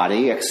side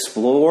body.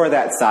 Explore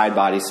that side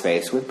body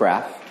space with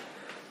breath.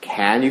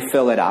 Can you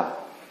fill it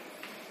up?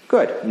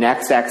 Good.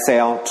 Next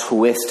exhale,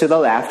 twist to the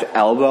left,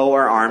 elbow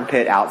or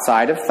armpit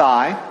outside of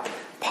thigh.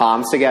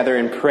 Palms together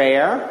in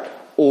prayer,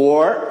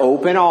 or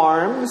open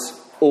arms,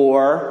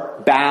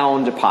 or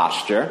bound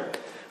posture.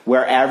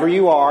 Wherever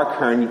you are,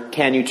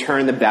 can you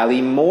turn the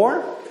belly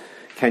more?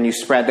 Can you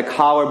spread the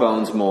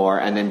collarbones more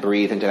and then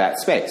breathe into that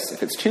space?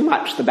 If it's too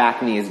much, the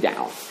back knee is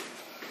down.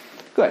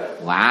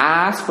 Good.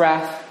 Last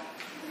breath.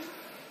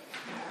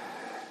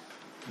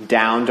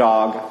 Down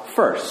dog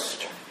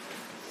first.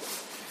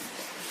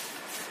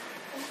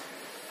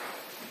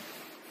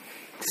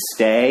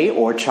 Stay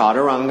or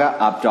chaturanga,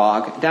 up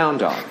dog, down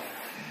dog.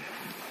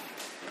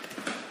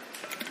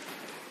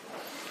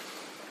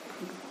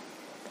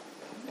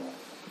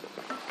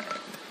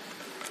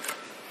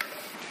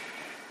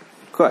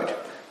 Good.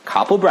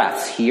 Couple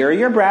breaths. Hear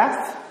your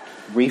breath.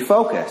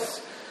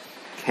 Refocus.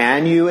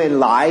 Can you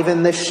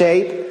enliven the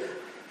shape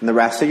and the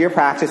rest of your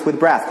practice with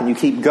breath? Can you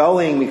keep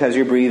going because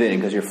you're breathing,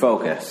 because you're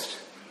focused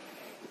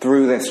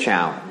through this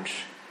challenge?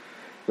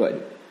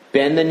 Good.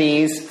 Bend the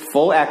knees,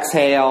 full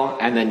exhale,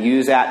 and then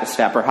use that to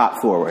step or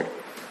hop forward.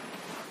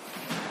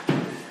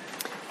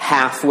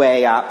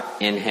 Halfway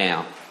up,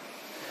 inhale.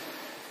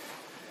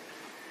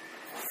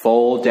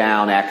 Fold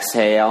down,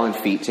 exhale, and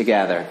feet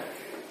together.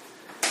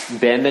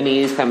 Bend the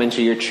knees, come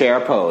into your chair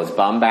pose.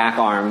 Bum back,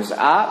 arms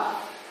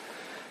up.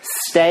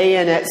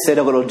 Stay in it, sit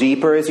a little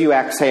deeper as you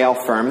exhale,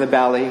 firm the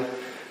belly.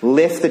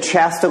 Lift the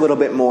chest a little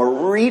bit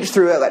more, reach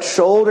through it, let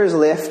shoulders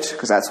lift,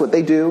 because that's what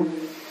they do.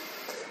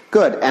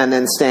 Good, and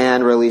then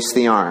stand, release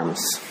the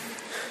arms.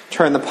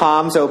 Turn the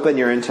palms open,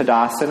 you're in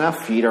Tadasana,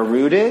 feet are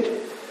rooted,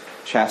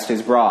 chest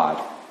is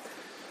broad.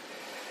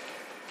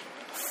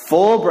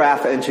 Full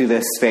breath into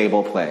this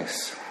stable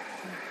place.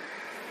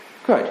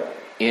 Good.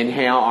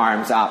 Inhale,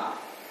 arms up.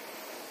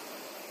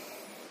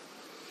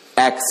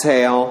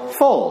 Exhale,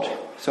 fold.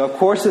 So of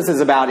course this is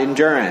about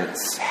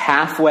endurance.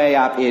 Halfway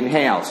up,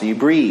 inhale. So you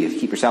breathe,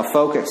 keep yourself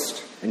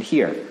focused, and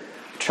here.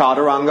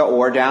 Chaturanga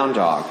or down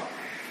dog.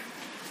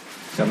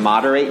 So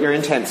moderate your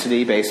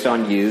intensity based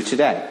on you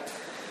today.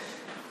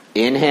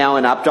 Inhale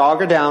in up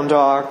dog or down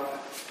dog.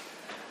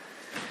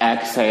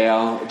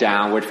 Exhale,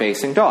 downward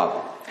facing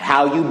dog.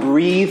 How you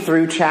breathe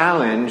through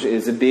challenge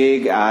is a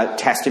big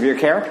test of your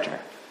character.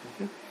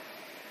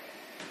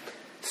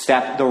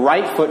 Step the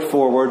right foot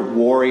forward,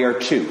 warrior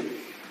two.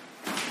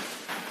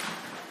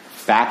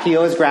 Back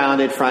heel is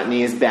grounded, front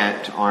knee is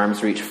bent,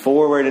 arms reach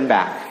forward and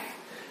back.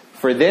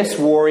 For this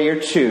warrior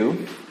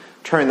two,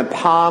 turn the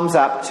palms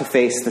up to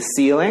face the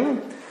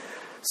ceiling.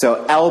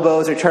 So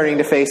elbows are turning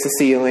to face the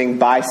ceiling,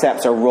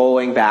 biceps are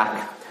rolling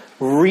back.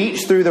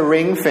 Reach through the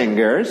ring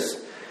fingers,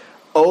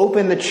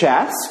 open the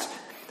chest,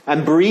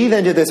 and breathe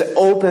into this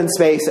open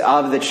space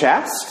of the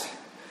chest,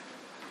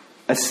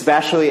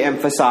 especially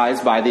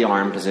emphasized by the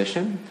arm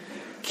position.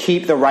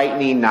 Keep the right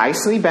knee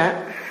nicely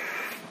bent.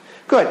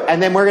 Good,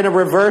 and then we're going to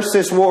reverse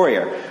this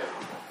warrior.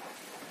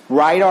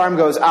 Right arm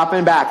goes up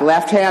and back.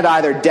 Left hand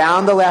either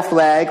down the left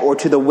leg or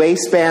to the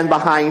waistband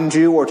behind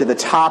you or to the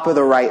top of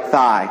the right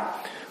thigh.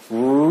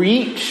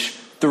 Reach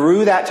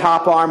through that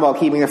top arm while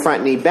keeping the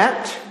front knee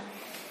bent.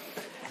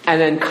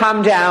 And then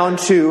come down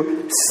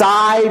to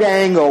side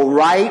angle,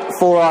 right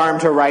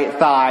forearm to right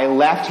thigh,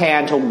 left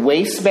hand to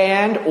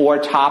waistband or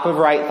top of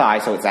right thigh,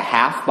 so it's a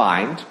half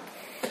bind.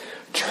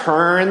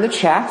 Turn the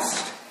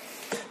chest,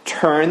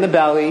 turn the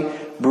belly,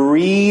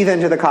 breathe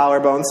into the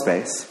collarbone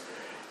space.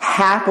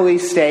 Happily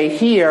stay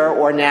here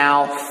or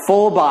now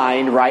full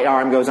bind, right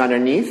arm goes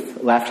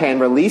underneath, left hand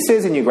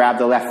releases and you grab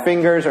the left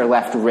fingers or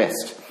left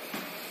wrist.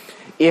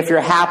 If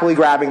you're happily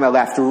grabbing the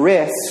left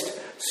wrist,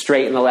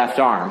 straighten the left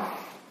arm.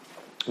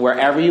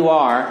 Wherever you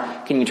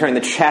are, can you turn the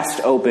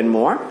chest open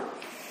more?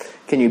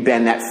 Can you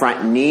bend that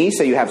front knee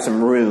so you have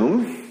some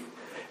room?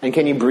 And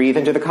can you breathe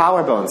into the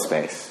collarbone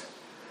space?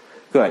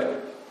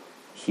 Good.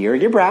 Hear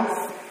your breath.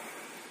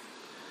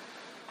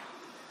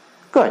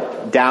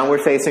 Good.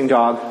 Downward facing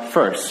dog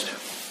first.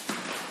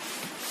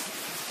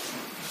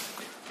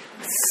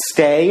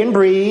 Stay and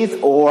breathe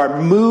or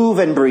move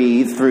and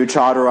breathe through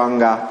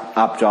chaturanga,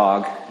 up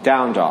dog,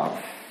 down dog.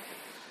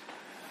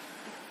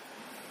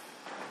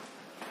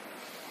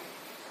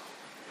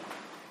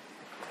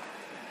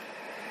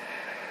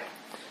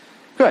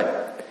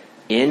 Good.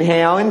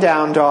 Inhale in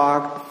down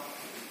dog.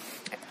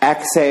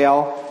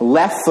 Exhale,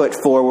 left foot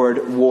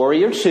forward,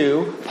 warrior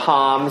two,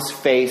 palms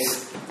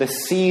face the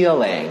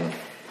ceiling.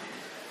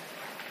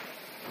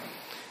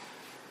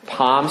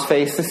 Palms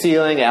face the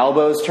ceiling,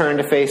 elbows turn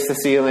to face the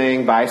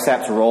ceiling,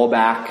 biceps roll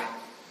back.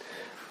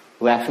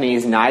 Left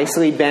knee's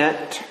nicely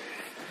bent.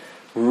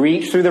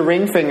 Reach through the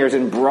ring fingers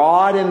and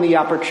broaden the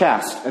upper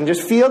chest. And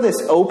just feel this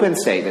open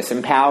state, this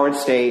empowered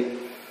state.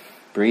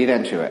 Breathe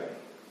into it.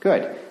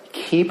 Good.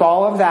 Keep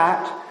all of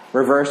that.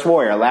 Reverse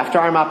warrior. Left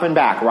arm up and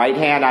back. Right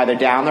hand either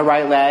down the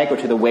right leg or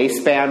to the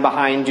waistband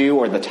behind you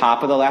or the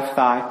top of the left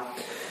thigh.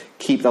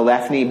 Keep the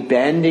left knee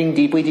bending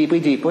deeply, deeply,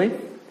 deeply.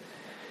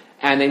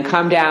 And then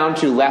come down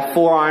to left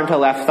forearm to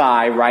left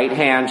thigh, right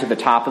hand to the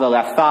top of the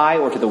left thigh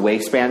or to the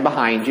waistband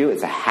behind you.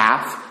 It's a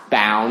half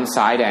bound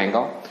side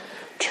angle.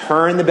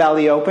 Turn the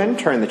belly open,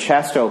 turn the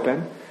chest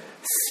open.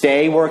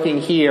 Stay working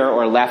here,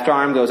 or left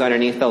arm goes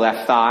underneath the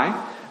left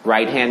thigh.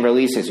 Right hand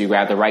releases. You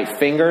grab the right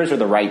fingers or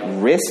the right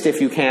wrist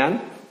if you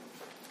can.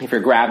 If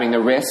you're grabbing the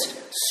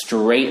wrist,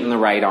 straighten the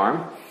right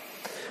arm.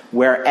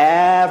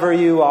 Wherever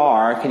you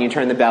are, can you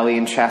turn the belly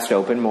and chest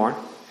open more?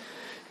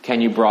 Can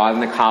you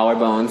broaden the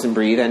collarbones and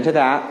breathe into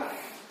that?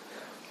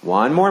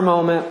 One more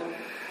moment.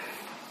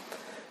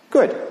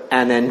 Good.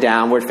 And then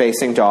downward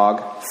facing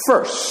dog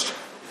first.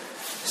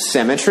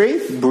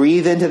 Symmetry.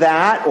 Breathe into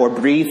that or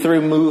breathe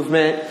through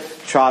movement.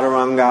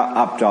 Chaturanga,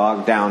 up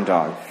dog, down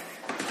dog.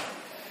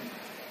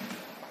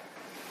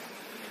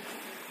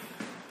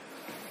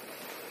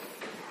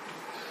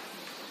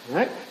 All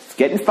right. It's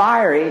getting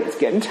fiery. It's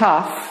getting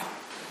tough.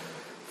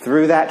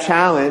 Through that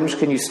challenge,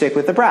 can you stick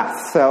with the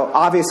breath? So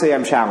obviously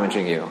I'm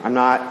challenging you. I'm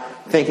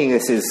not thinking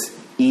this is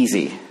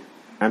easy.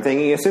 I'm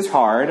thinking this is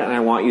hard, and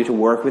I want you to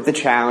work with the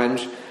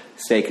challenge.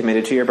 Stay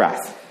committed to your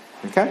breath.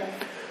 Okay?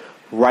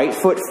 Right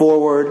foot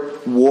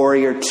forward,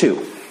 warrior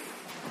two.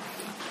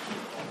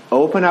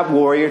 Open up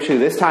warrior two.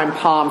 This time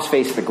palms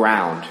face the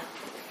ground.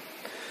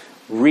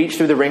 Reach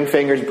through the ring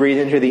fingers, breathe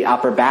into the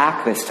upper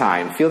back this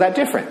time. Feel that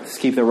difference.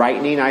 Keep the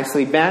right knee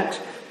nicely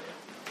bent.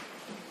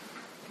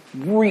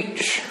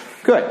 Reach.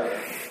 Good.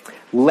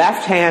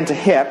 Left hand to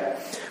hip.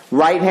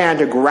 Right hand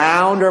to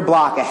ground or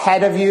block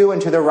ahead of you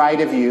and to the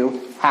right of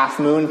you. Half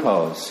moon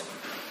pose.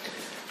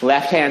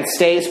 Left hand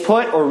stays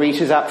put or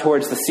reaches up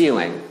towards the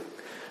ceiling.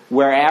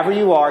 Wherever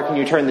you are, can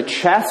you turn the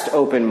chest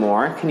open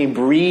more? Can you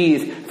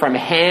breathe from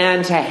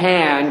hand to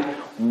hand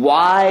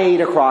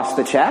wide across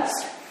the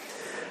chest?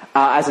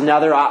 As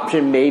another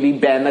option, maybe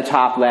bend the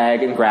top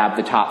leg and grab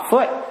the top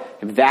foot.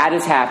 If that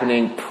is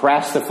happening,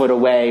 press the foot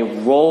away,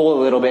 roll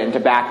a little bit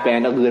into back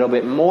bend, a little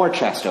bit more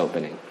chest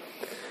opening.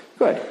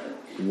 Good.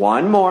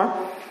 One more.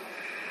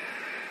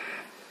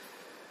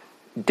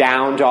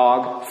 Down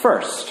dog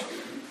first.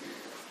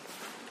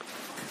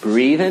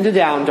 Breathe into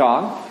down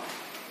dog.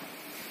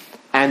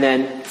 And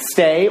then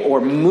stay or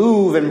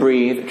move and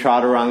breathe,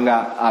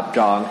 chaturanga, up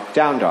dog,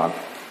 down dog.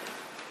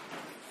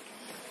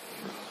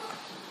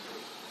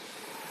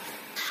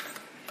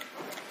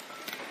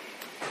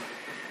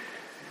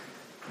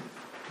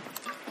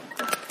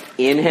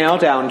 Inhale,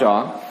 down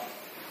dog.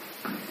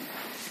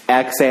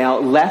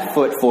 Exhale, left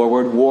foot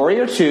forward,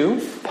 warrior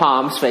two,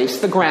 palms face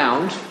the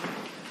ground.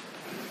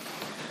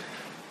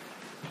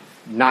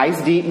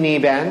 Nice deep knee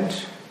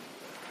bend.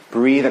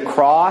 Breathe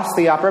across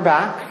the upper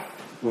back.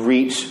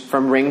 Reach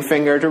from ring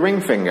finger to ring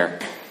finger.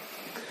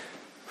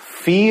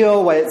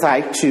 Feel what it's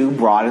like to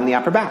broaden the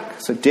upper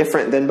back. So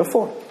different than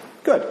before.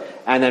 Good.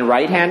 And then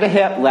right hand to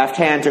hip, left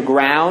hand to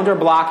ground or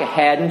block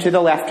ahead and to the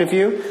left of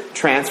you.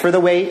 Transfer the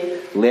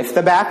weight, lift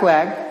the back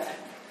leg.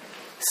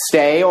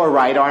 Stay or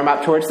right arm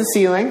up towards the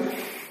ceiling.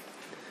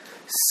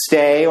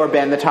 Stay or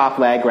bend the top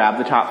leg, grab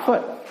the top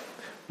foot.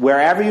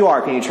 Wherever you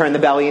are, can you turn the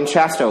belly and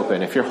chest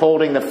open? If you're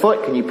holding the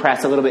foot, can you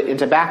press a little bit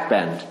into back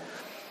bend?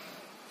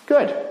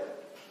 Good.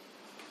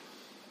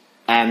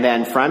 And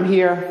then from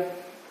here,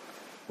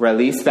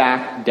 release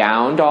back,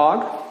 down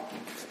dog.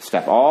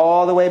 Step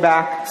all the way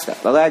back,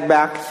 step the leg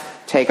back.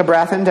 Take a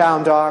breath in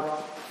down dog.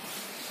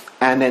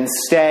 And then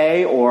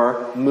stay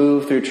or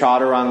move through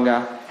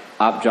chaturanga,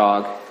 up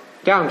dog,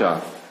 down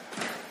dog.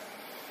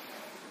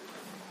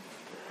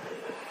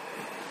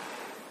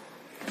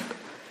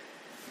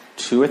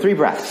 Two or three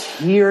breaths.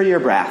 Hear your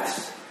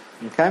breaths.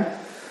 Okay?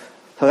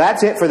 So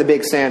that's it for the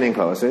big standing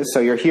poses. So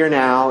you're here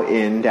now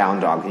in down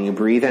dog. Can you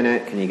breathe in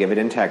it? Can you give it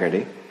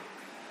integrity?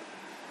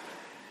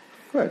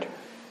 Good.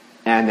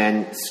 And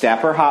then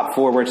step or hop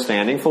forward,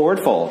 standing forward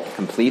fold.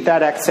 Complete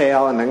that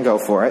exhale and then go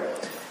for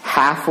it.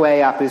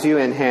 Halfway up as you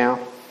inhale.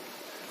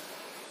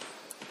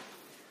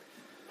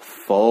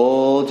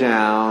 Fold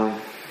down.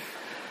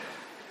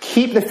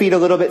 Keep the feet a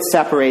little bit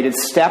separated.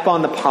 Step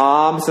on the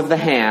palms of the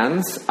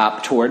hands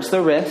up towards the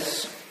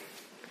wrists.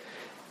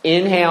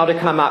 Inhale to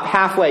come up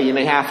halfway. You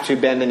may have to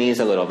bend the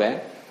knees a little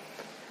bit.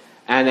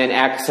 And then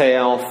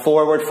exhale,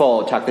 forward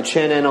fold. Tuck the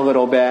chin in a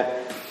little bit.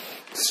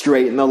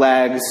 Straighten the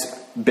legs.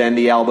 Bend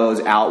the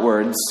elbows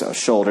outwards. So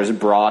shoulders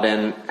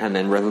broaden. And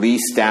then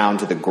release down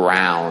to the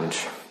ground.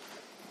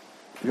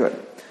 Good.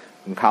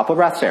 A couple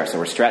breaths there. So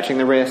we're stretching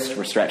the wrist.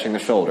 We're stretching the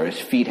shoulders.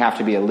 Feet have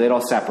to be a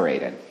little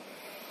separated.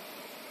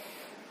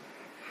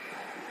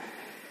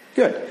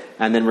 Good.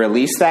 And then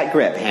release that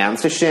grip.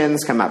 Hands to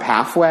shins. Come up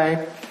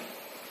halfway.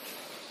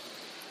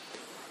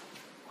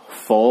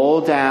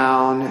 Fold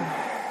down.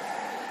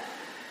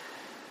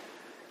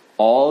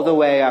 All the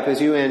way up as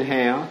you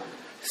inhale.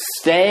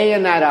 Stay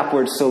in that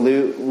upward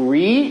salute.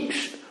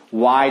 Reach,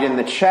 widen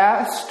the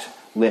chest,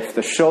 lift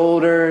the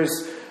shoulders,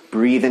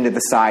 breathe into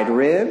the side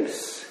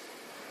ribs,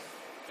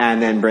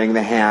 and then bring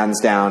the hands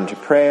down to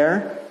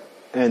prayer,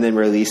 and then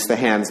release the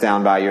hands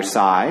down by your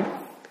side.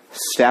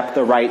 Step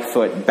the right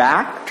foot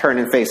back, turn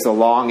and face the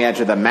long edge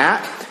of the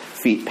mat,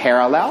 feet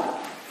parallel.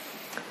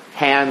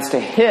 Hands to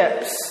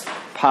hips,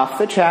 puff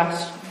the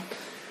chest,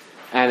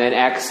 and then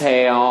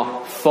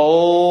exhale,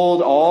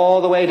 fold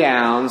all the way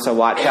down, so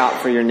watch out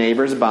for your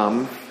neighbor's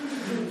bum.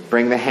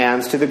 Bring the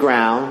hands to the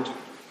ground.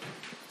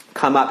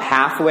 Come up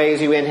halfway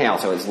as you inhale,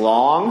 so it's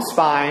long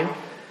spine,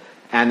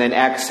 and then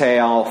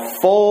exhale,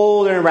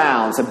 fold and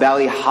round, so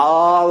belly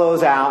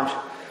hollows out,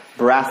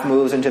 breath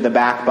moves into the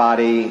back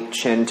body,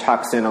 chin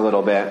tucks in a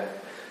little bit.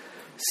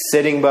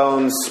 Sitting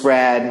bones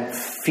spread,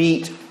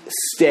 feet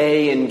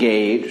stay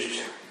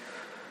engaged.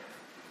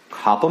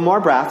 Couple more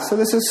breaths. So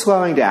this is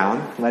slowing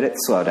down. Let it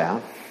slow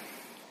down.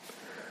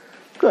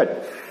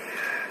 Good.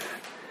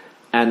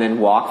 And then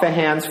walk the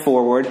hands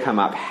forward. Come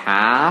up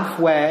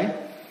halfway.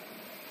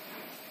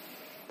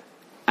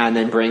 And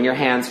then bring your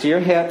hands to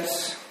your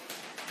hips.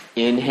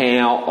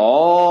 Inhale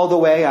all the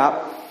way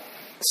up.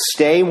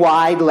 Stay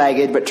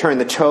wide-legged, but turn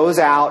the toes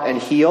out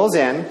and heels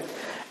in.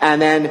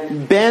 And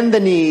then bend the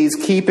knees,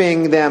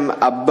 keeping them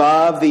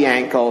above the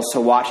ankles,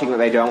 so watching that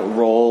they don't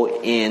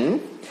roll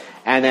in.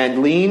 And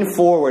then lean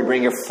forward,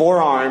 bring your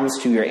forearms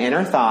to your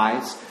inner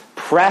thighs.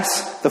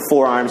 Press the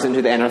forearms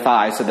into the inner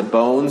thighs so the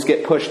bones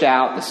get pushed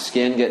out, the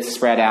skin gets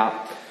spread out.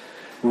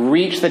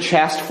 Reach the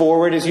chest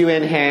forward as you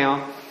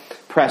inhale.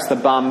 Press the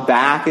bum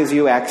back as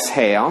you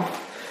exhale.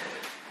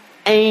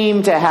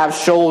 Aim to have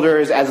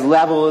shoulders as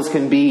level as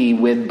can be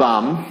with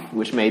bum,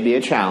 which may be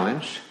a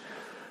challenge.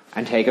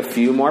 And take a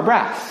few more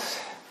breaths.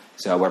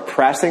 So we're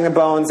pressing the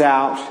bones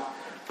out.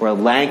 We're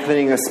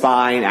lengthening the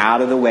spine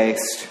out of the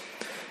waist.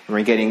 And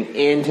we're getting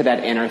into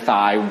that inner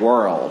thigh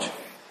world.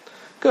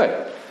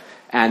 Good.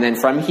 And then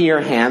from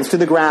here, hands to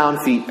the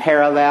ground, feet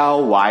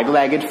parallel,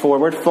 wide-legged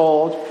forward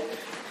fold.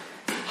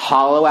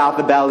 Hollow out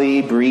the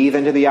belly, breathe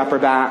into the upper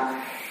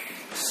back.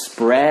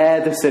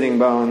 Spread the sitting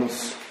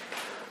bones.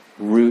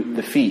 Root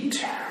the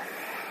feet.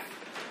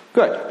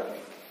 Good.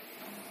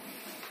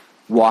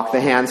 Walk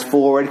the hands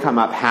forward, come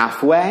up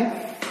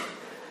halfway.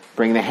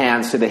 Bring the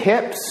hands to the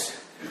hips.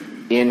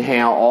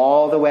 Inhale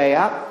all the way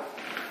up.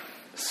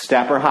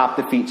 Step or hop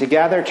the feet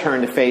together.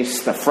 Turn to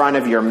face the front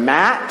of your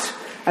mat.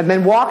 And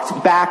then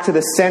walk back to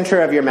the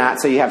center of your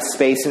mat so you have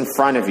space in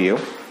front of you.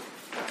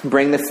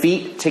 Bring the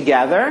feet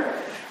together.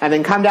 And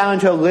then come down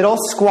into a little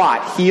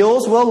squat.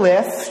 Heels will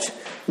lift.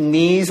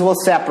 Knees will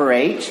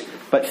separate.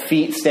 But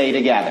feet stay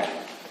together.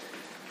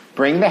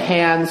 Bring the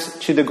hands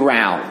to the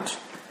ground.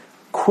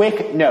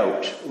 Quick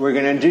note. We're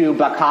going to do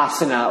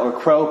Bakasana or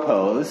crow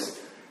pose.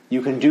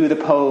 You can do the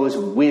pose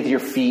with your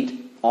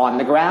feet on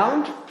the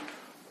ground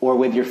or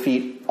with your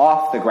feet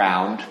off the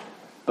ground,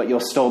 but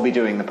you'll still be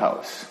doing the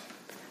pose.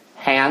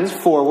 Hands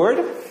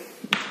forward.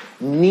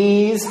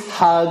 Knees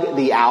hug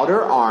the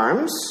outer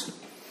arms.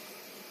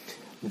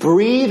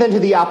 Breathe into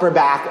the upper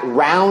back,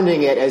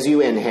 rounding it as you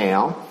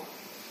inhale.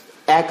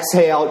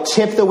 Exhale,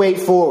 tip the weight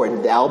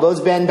forward. The elbows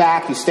bend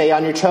back. You stay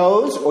on your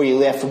toes, or you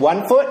lift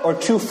 1 foot or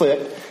 2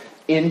 foot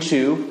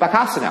into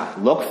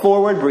Bakasana. Look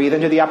forward, breathe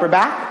into the upper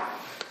back.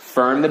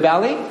 Firm the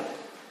belly.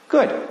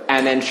 Good.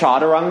 And then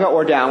Chaturanga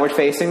or downward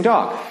facing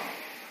dog.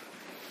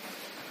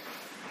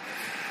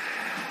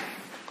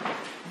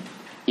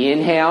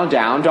 Inhale,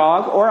 down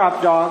dog or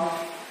up dog.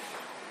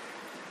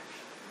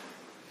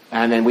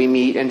 And then we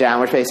meet in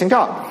downward facing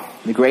dog.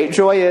 The great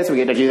joy is we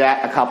get to do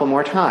that a couple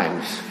more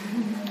times.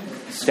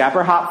 Step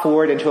or hop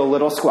forward into a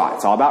little squat.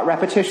 It's all about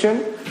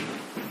repetition.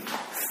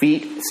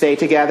 Feet stay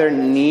together,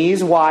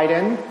 knees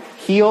widen,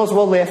 heels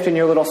will lift in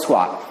your little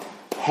squat.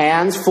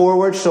 Hands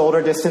forward,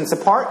 shoulder distance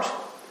apart.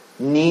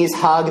 Knees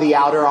hug the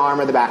outer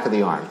arm or the back of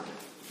the arm.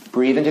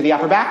 Breathe into the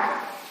upper back.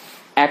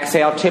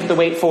 Exhale, tip the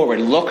weight forward.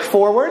 Look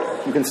forward.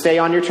 You can stay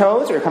on your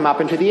toes or come up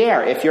into the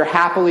air. If you're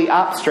happily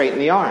up, straighten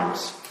the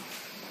arms.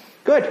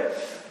 Good.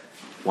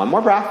 One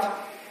more breath.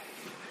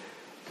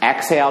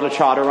 Exhale to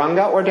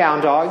Chaturanga or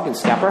down dog. You can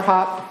step or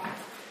hop.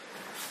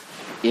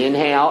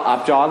 Inhale,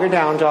 up dog or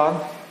down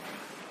dog.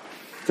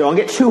 Don't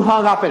get too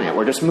hung up in it.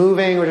 We're just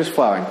moving, we're just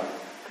flowing.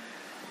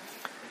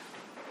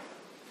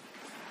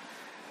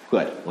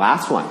 Good.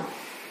 Last one.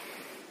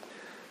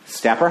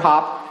 Step or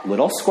hop,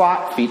 little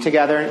squat, feet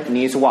together,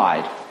 knees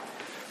wide.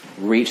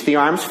 Reach the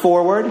arms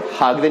forward,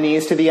 hug the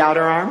knees to the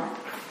outer arm.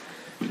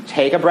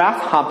 Take a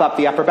breath, hump up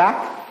the upper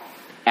back.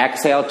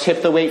 Exhale,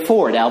 tip the weight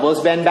forward.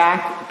 Elbows bend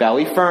back,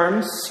 belly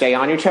firm. Stay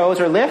on your toes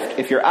or lift.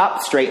 If you're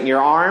up, straighten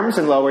your arms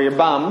and lower your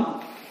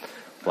bum.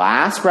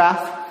 Last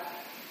breath.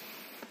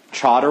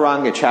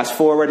 Chaturanga, chest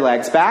forward,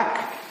 legs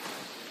back.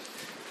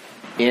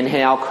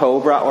 Inhale,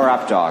 cobra or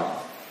up dog.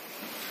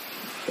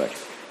 Good.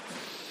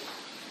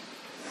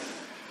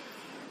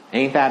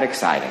 Ain't that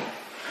exciting?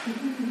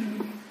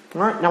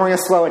 All right, now we're going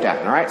to slow it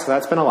down. All right, so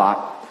that's been a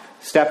lot.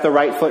 Step the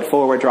right foot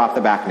forward, drop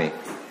the back knee.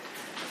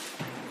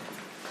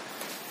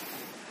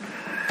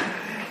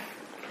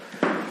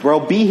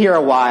 We'll be here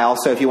a while,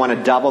 so if you want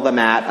to double the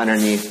mat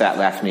underneath that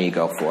left knee,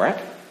 go for it.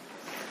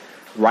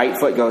 Right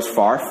foot goes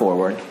far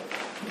forward.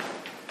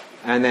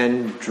 And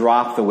then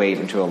drop the weight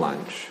into a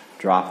lunge.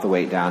 Drop the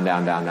weight down,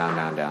 down, down, down,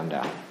 down, down,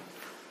 down.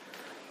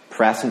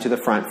 Press into the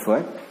front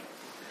foot.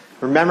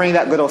 Remembering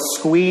that little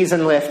squeeze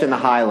and lift in the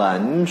high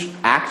lunge,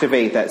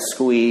 activate that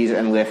squeeze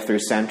and lift through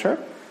center.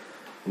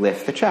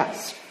 Lift the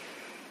chest.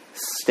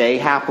 Stay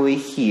happily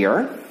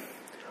here.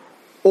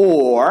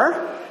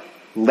 Or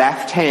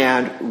left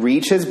hand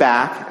reaches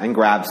back and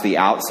grabs the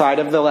outside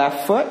of the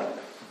left foot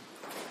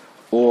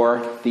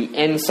or the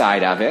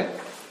inside of it.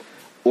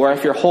 Or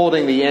if you're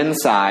holding the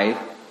inside,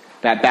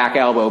 that back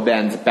elbow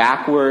bends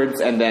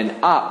backwards and then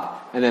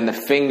up, and then the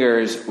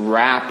fingers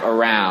wrap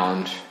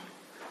around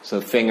so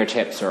the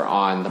fingertips are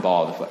on the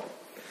ball of the foot.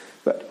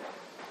 Good.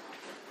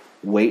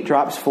 Weight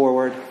drops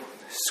forward.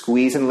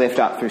 Squeeze and lift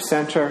up through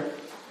center.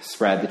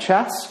 Spread the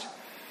chest.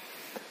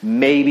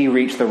 Maybe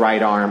reach the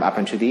right arm up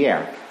into the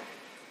air.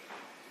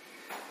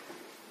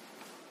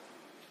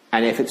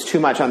 And if it's too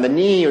much on the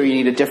knee or you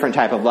need a different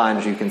type of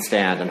lunge, you can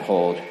stand and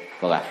hold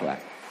the left leg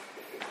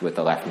with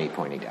the left knee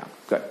pointing down.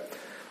 Good.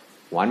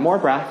 One more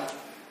breath.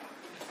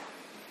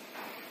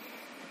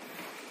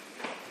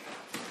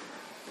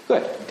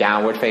 Good.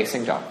 Downward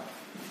facing dog.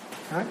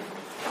 All right.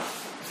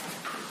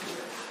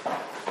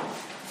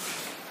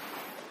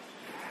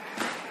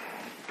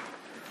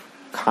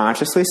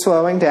 Consciously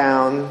slowing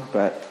down,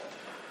 but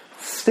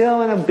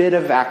still in a bit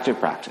of active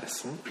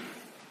practice.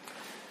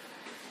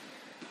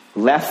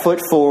 Left foot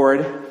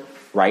forward,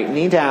 right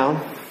knee down.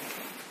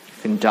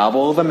 You can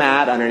double the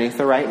mat underneath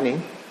the right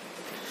knee.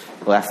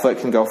 Left foot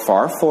can go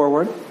far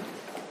forward.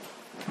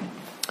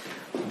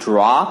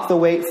 Drop the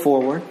weight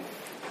forward.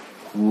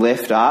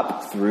 Lift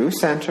up through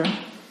center.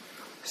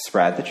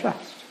 Spread the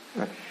chest.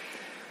 Good.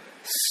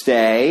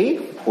 Stay,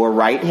 or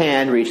right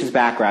hand reaches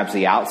back, grabs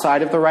the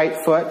outside of the right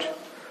foot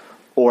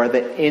or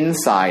the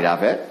inside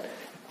of it.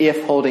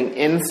 If holding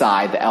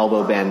inside, the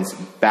elbow bends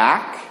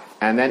back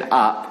and then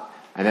up,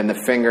 and then the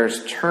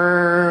fingers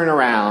turn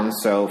around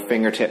so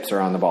fingertips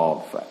are on the ball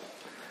of the foot.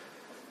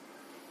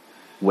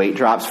 Weight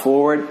drops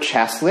forward,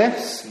 chest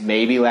lifts,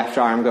 maybe left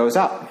arm goes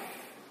up.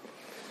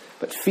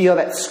 But feel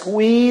that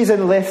squeeze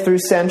and lift through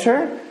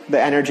center,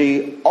 the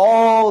energy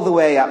all the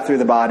way up through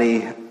the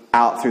body,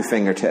 out through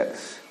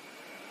fingertips.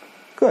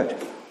 Good.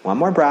 One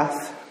more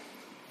breath.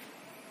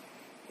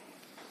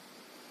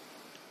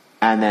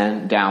 And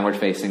then downward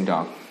facing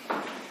dog.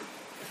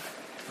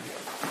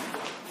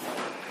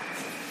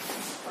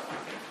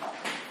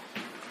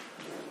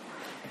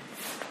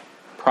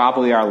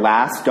 Probably our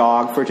last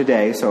dog for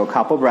today, so a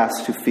couple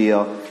breaths to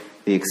feel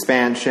the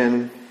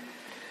expansion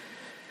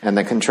and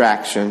the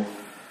contraction.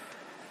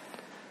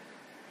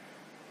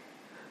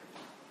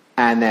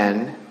 And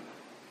then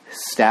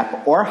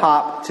step or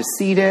hop to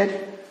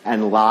seated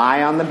and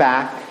lie on the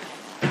back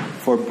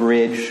for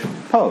bridge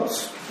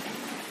pose.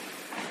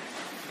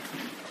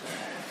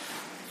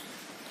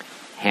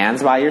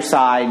 Hands by your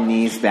side,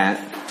 knees bent,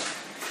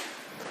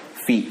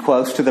 feet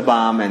close to the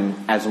bum and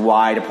as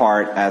wide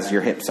apart as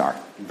your hips are,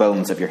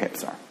 bones of your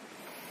hips are.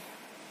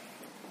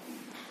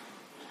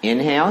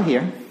 Inhale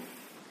here.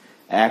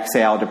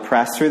 Exhale to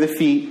press through the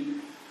feet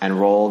and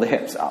roll the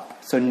hips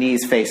up. So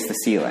knees face the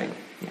ceiling.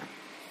 Yeah.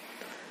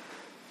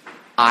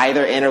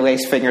 Either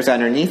interlace fingers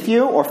underneath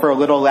you, or for a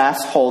little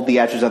less, hold the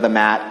edges of the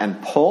mat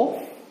and pull.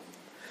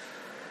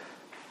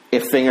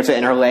 If fingers are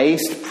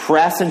interlaced,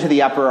 press into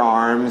the upper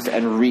arms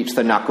and reach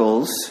the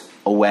knuckles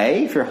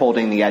away. If you're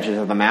holding the edges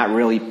of the mat,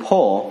 really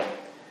pull.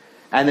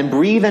 And then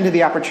breathe into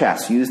the upper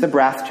chest. Use the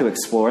breath to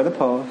explore the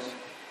pose.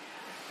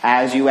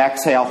 As you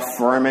exhale,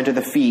 firm into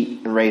the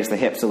feet and raise the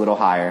hips a little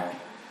higher.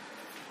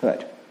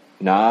 Good.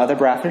 Another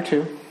breath or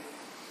two.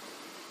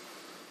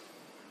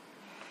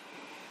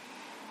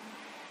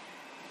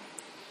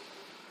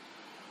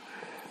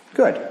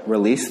 Good.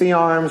 Release the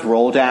arms,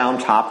 roll down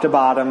top to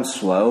bottom,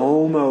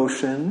 slow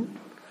motion.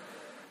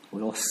 A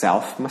little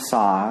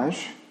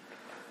self-massage.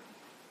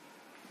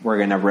 We're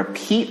going to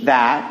repeat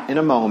that in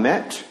a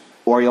moment,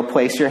 or you'll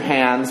place your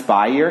hands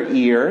by your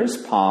ears,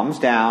 palms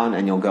down,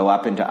 and you'll go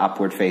up into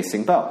upward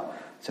facing bow.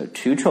 So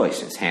two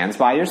choices, hands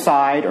by your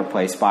side or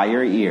placed by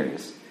your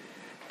ears.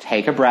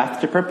 Take a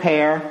breath to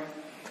prepare.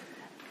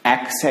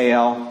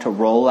 Exhale to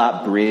roll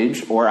up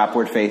bridge or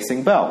upward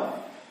facing bow.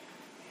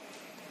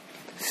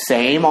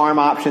 Same arm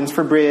options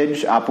for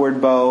bridge,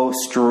 upward bow.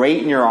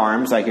 Straighten your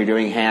arms like you're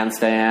doing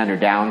handstand or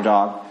down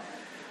dog.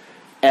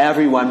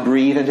 Everyone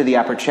breathe into the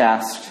upper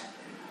chest.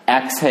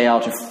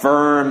 Exhale to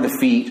firm the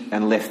feet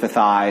and lift the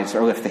thighs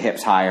or lift the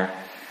hips higher.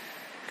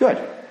 Good.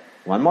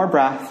 One more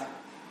breath.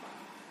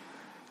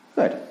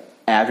 Good.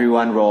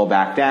 Everyone roll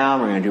back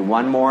down. We're going to do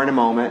one more in a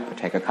moment. We'll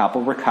take a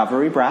couple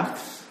recovery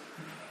breaths.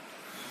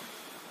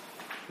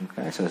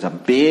 Okay, so there's a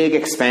big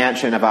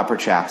expansion of upper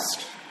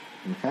chest.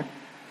 Okay.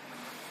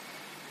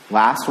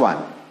 Last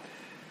one.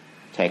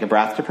 Take a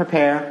breath to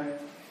prepare.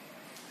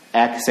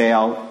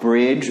 Exhale,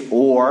 bridge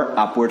or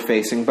upward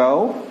facing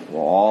bow,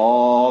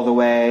 all the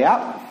way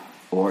up,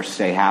 or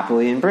stay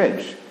happily in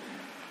bridge.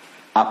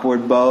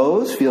 Upward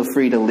bows, feel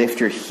free to lift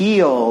your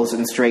heels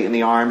and straighten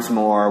the arms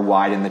more,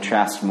 widen the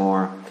chest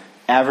more.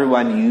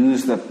 Everyone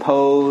use the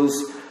pose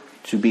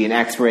to be an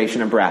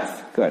expiration of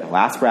breath. Good.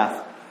 Last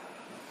breath.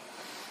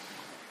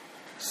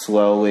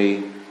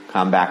 Slowly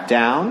come back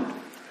down.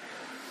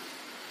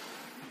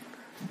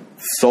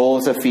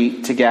 Soles of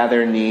feet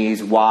together,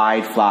 knees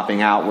wide,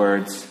 flopping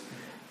outwards.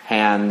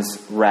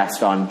 Hands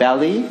rest on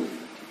belly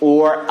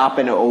or up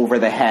and over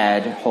the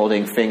head,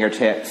 holding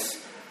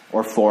fingertips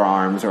or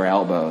forearms or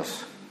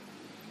elbows.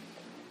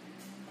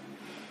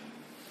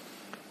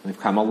 We've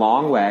come a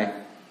long way.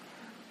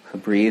 So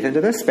breathe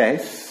into this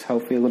space,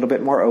 hopefully a little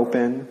bit more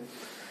open.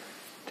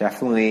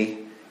 Definitely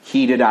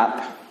heated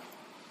up.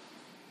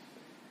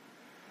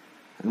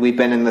 And we've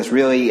been in this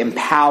really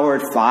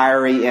empowered,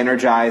 fiery,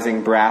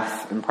 energizing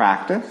breath and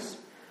practice.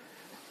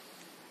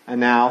 And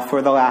now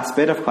for the last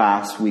bit of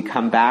class, we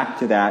come back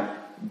to that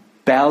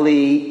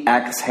belly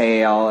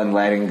exhale and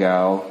letting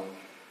go.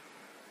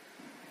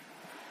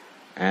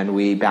 And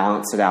we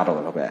balance it out a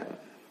little bit.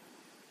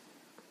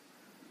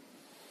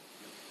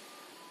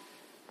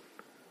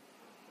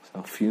 So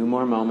a few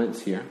more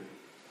moments here.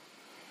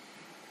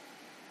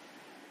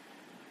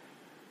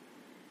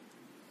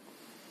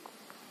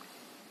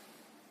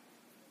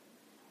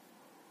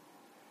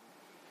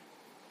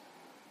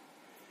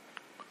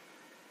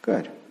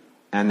 Good.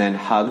 And then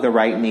hug the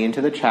right knee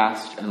into the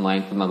chest and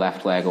lengthen the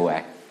left leg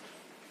away.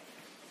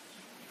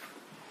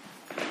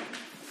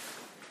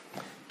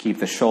 Keep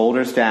the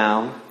shoulders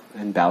down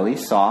and belly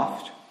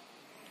soft.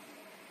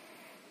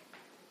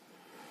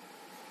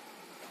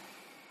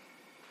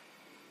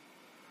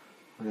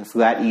 And just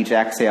let each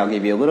exhale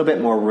give you a little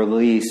bit more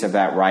release of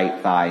that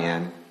right thigh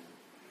in.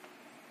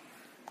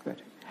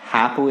 Good.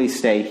 Happily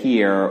stay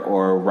here,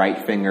 or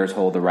right fingers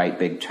hold the right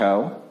big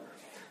toe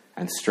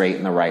and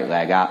straighten the right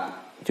leg up.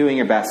 Doing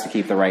your best to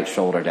keep the right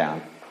shoulder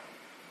down.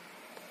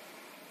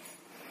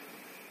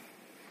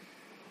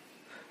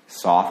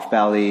 Soft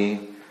belly,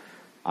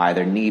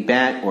 either knee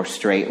bent or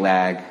straight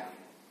leg.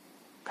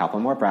 A couple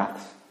more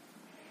breaths.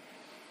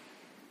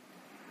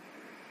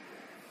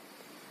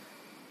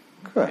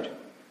 Good.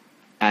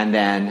 And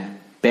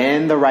then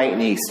bend the right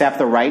knee. Step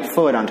the right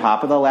foot on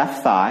top of the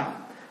left thigh.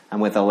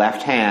 And with the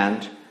left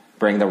hand,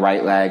 bring the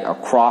right leg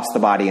across the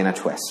body in a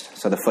twist.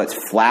 So the foot's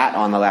flat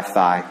on the left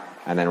thigh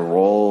and then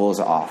rolls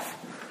off.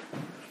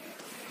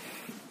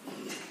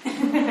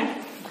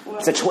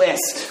 It's a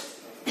twist.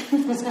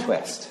 It's a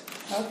twist.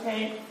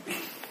 Okay.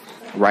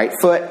 Right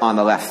foot on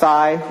the left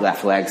thigh,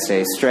 left leg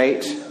stays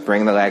straight.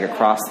 Bring the leg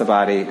across the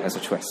body as a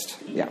twist.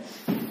 Yeah.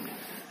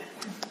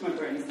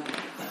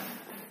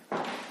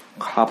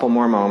 Couple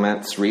more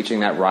moments,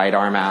 reaching that right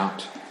arm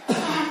out.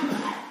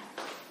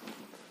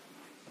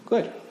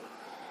 Good.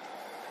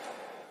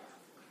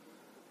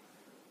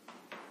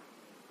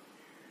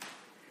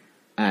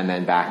 And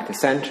then back to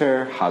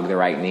center, hug the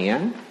right knee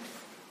in.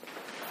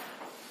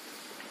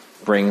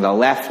 Bring the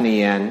left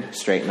knee in,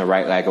 straighten the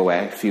right leg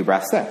away. A few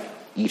breaths there.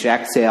 Each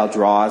exhale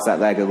draws that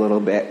leg a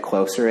little bit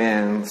closer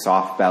in,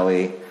 soft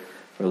belly,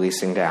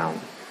 releasing down.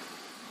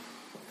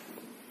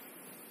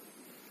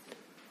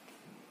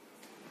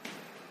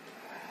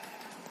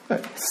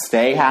 Good.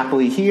 Stay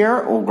happily here,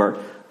 or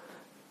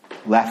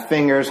left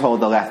fingers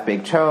hold the left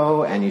big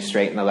toe, and you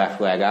straighten the left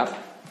leg up,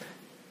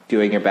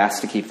 doing your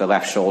best to keep the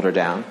left shoulder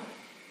down.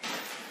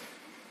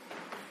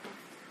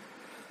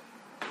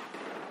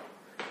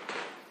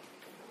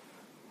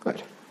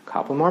 Good.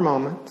 Couple more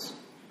moments.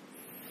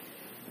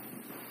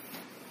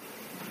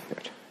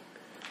 Good.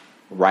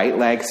 Right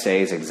leg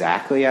stays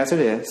exactly as it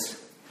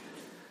is.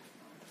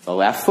 The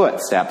left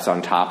foot steps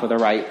on top of the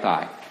right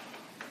thigh.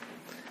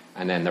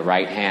 And then the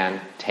right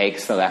hand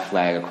takes the left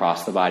leg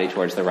across the body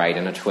towards the right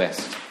in a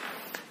twist.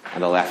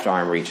 And the left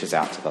arm reaches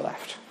out to the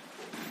left.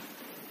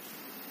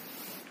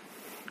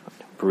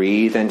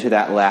 Breathe into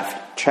that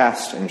left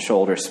chest and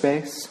shoulder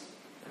space.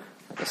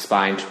 Let the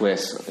spine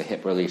twist, let the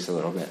hip release a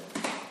little bit.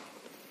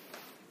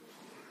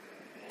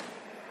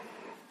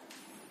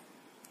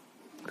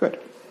 Good.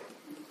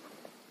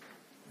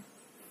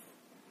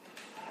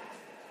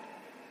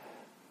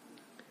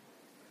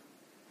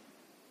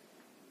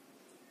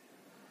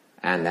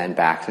 And then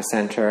back to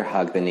center,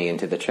 hug the knee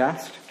into the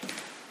chest.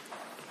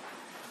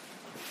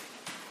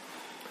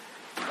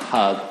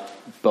 Hug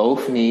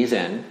both knees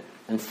in.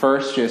 And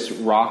first just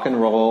rock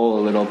and roll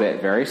a little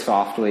bit, very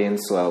softly and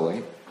slowly.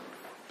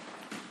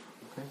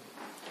 Okay.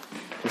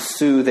 Just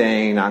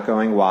soothing, not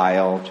going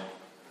wild.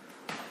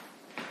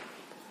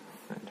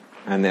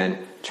 And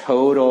then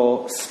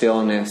total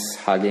stillness,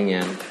 hugging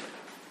in.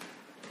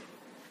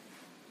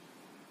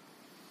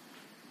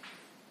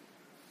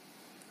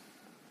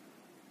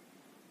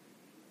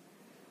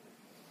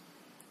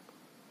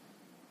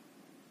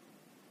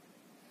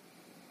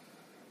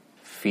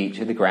 Feet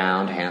to the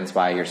ground, hands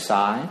by your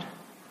side.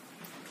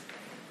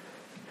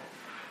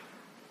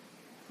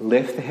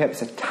 Lift the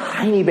hips a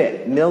tiny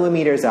bit,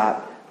 millimeters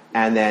up.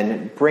 And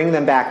then bring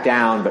them back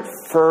down, but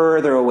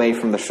further away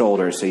from the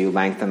shoulders, so you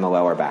lengthen the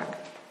lower back.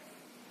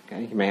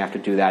 Okay? You may have to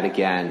do that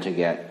again to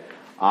get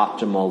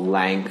optimal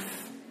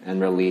length and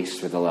release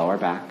for the lower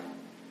back.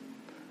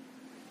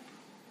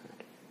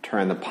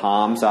 Turn the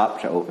palms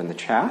up to open the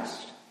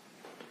chest.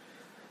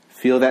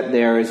 Feel that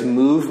there is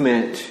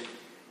movement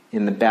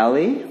in the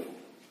belly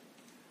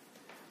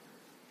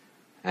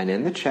and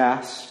in the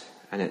chest,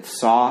 and it's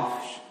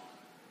soft.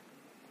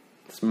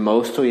 It's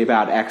mostly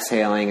about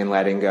exhaling and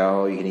letting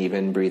go. You can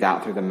even breathe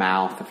out through the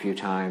mouth a few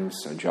times,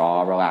 so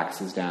jaw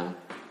relaxes down.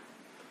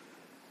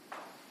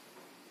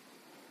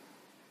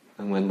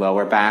 And when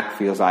lower back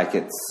feels like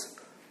it's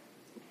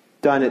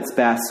done its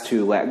best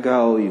to let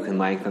go, you can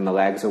lengthen the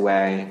legs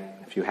away.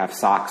 If you have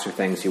socks or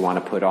things you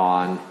want to put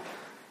on,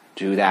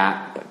 do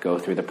that, but go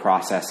through the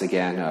process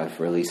again of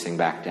releasing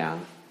back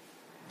down.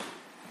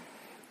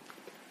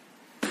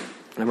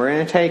 And we're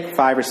going to take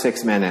 5 or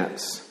 6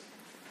 minutes,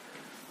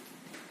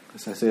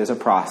 because this is a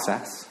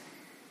process.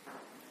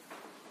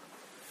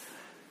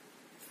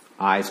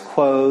 Eyes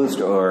closed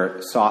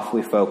or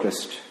softly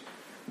focused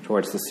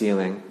towards the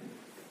ceiling.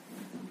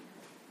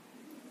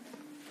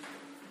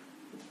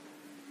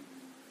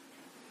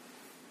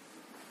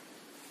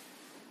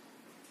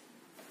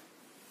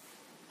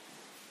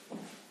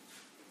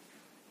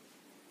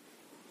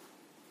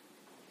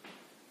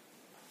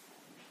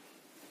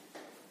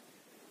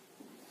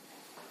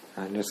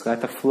 And just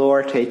let the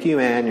floor take you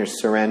in. You're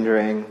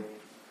surrendering.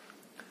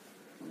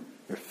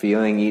 You're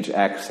feeling each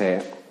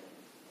exhale.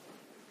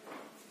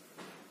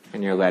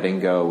 And you're letting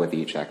go with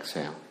each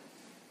exhale.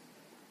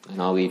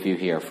 And I'll leave you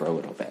here for a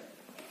little bit.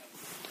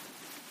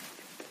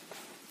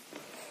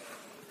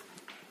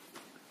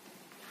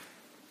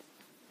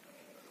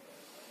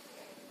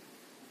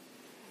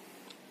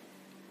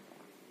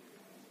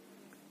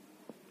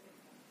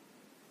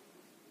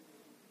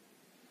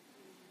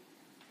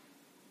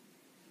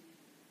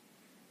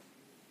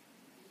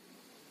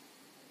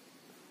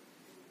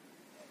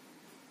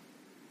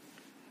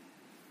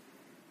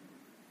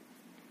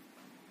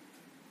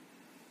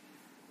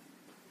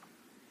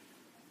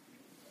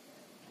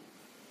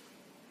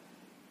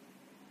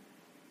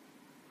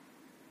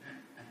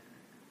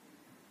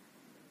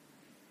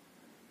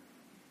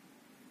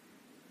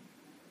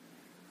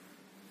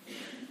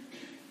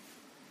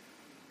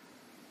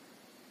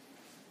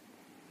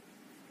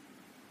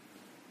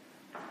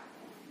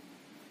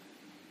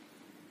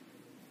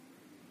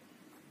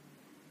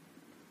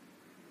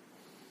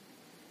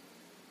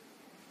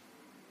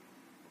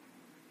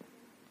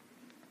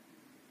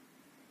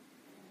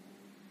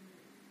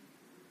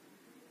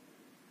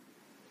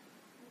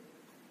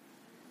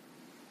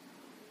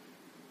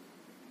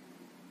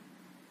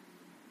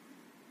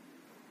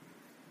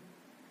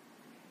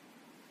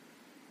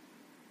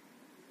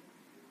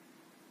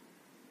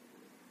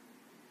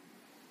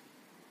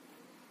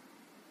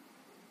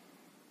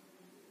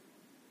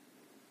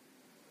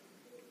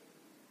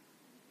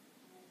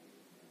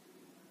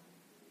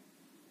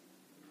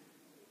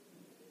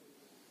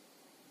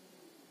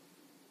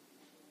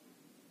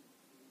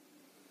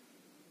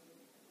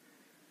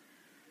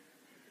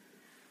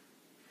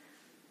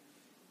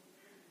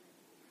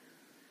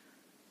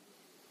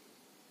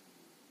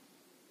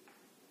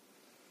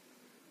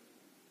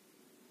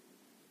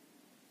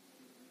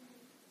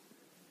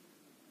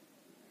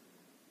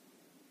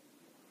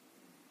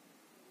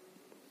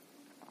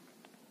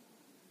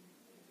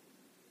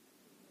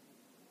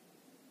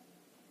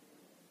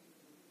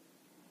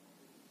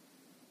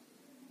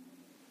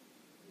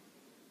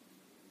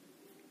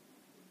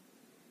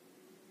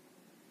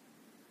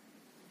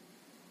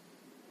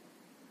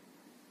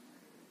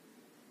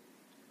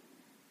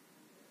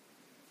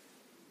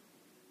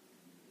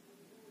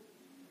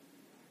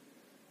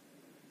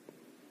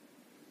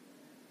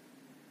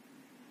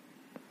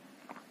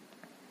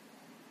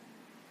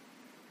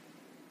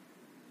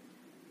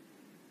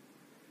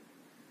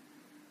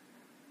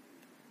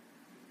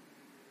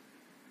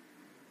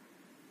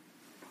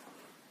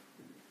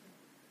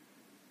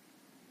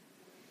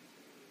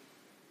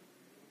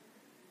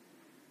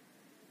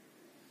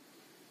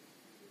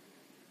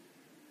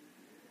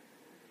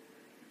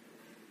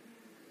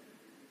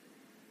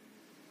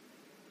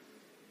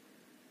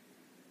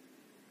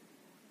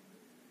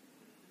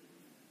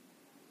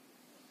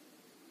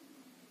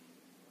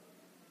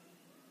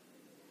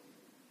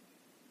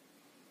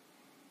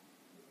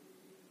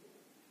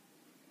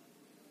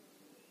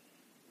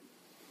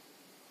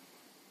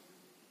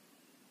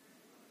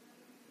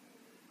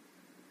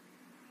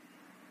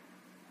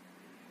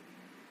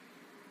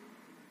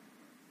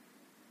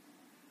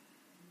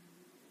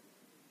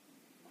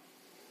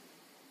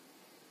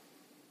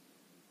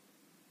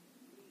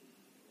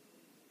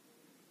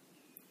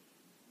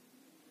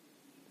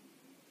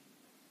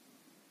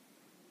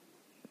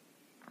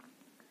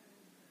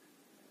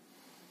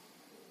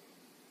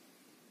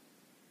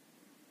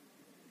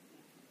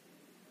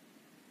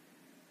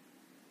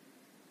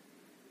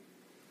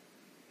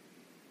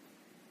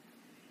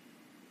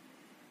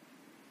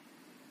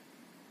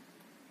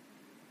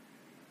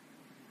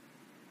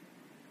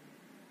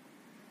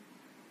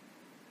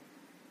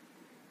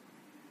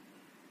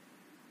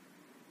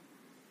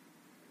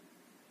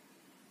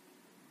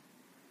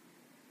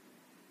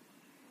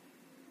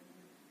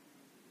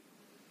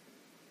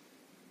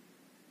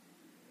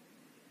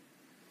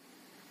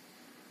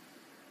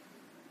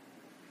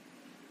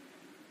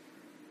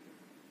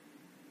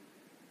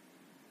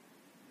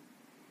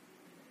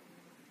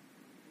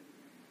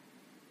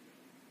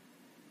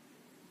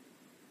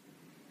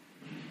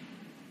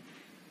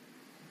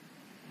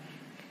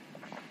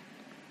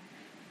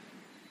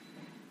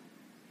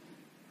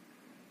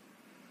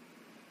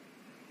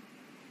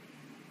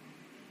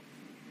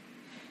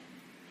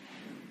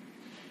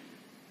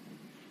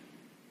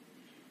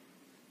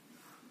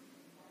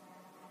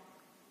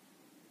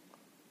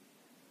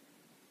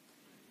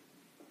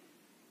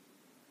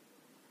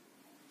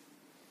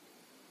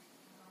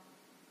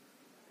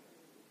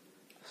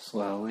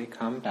 slowly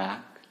come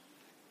back.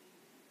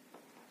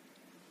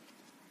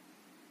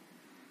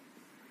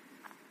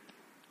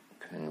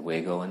 You can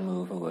wiggle and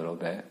move a little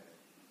bit.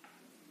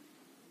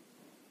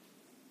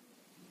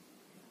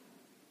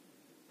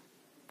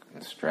 You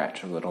can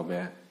stretch a little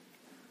bit.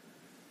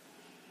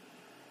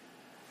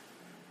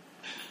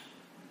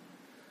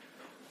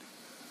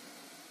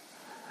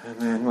 And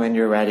then when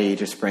you're ready,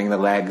 just bring the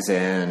legs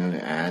in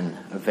and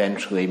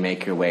eventually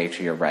make your way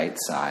to your right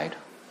side.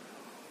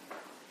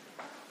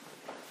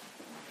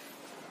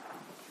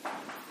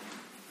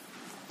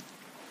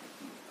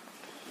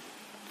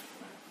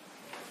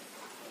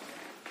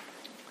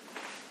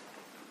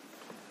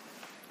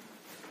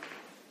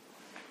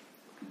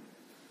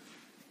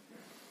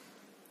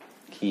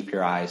 Keep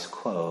your eyes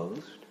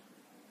closed,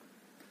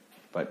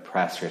 but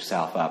press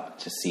yourself up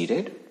to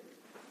seated.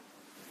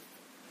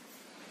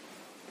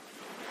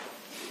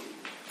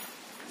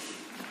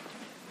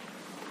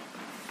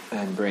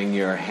 And bring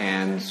your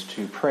hands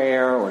to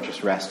prayer or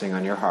just resting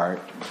on your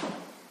heart.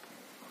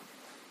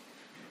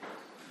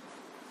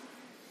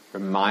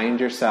 Remind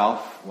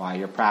yourself why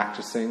you're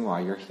practicing,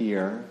 why you're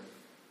here.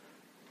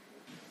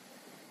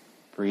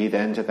 Breathe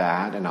into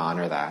that and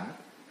honor that.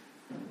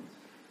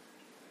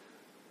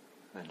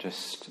 And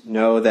just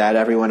know that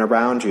everyone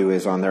around you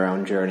is on their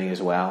own journey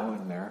as well,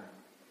 and they're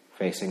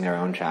facing their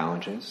own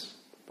challenges,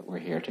 but we're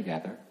here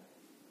together.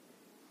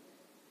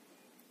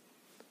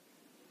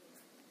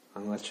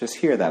 And let's just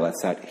hear that.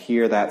 Let's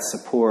hear that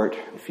support,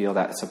 feel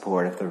that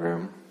support of the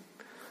room.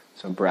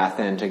 So breath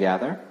in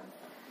together.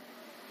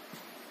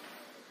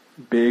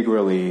 Big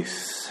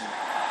release.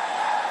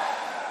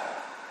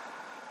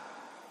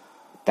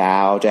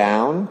 Bow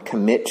down,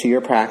 commit to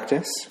your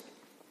practice,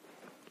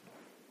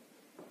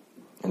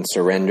 and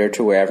surrender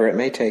to wherever it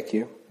may take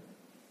you.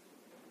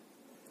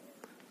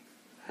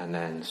 And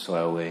then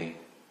slowly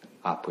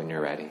up when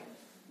you're ready.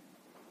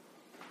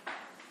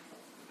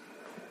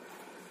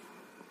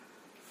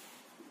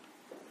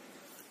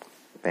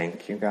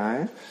 Thank you,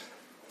 guys.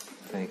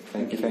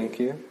 Thank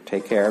you.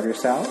 Take care of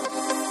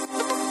yourself.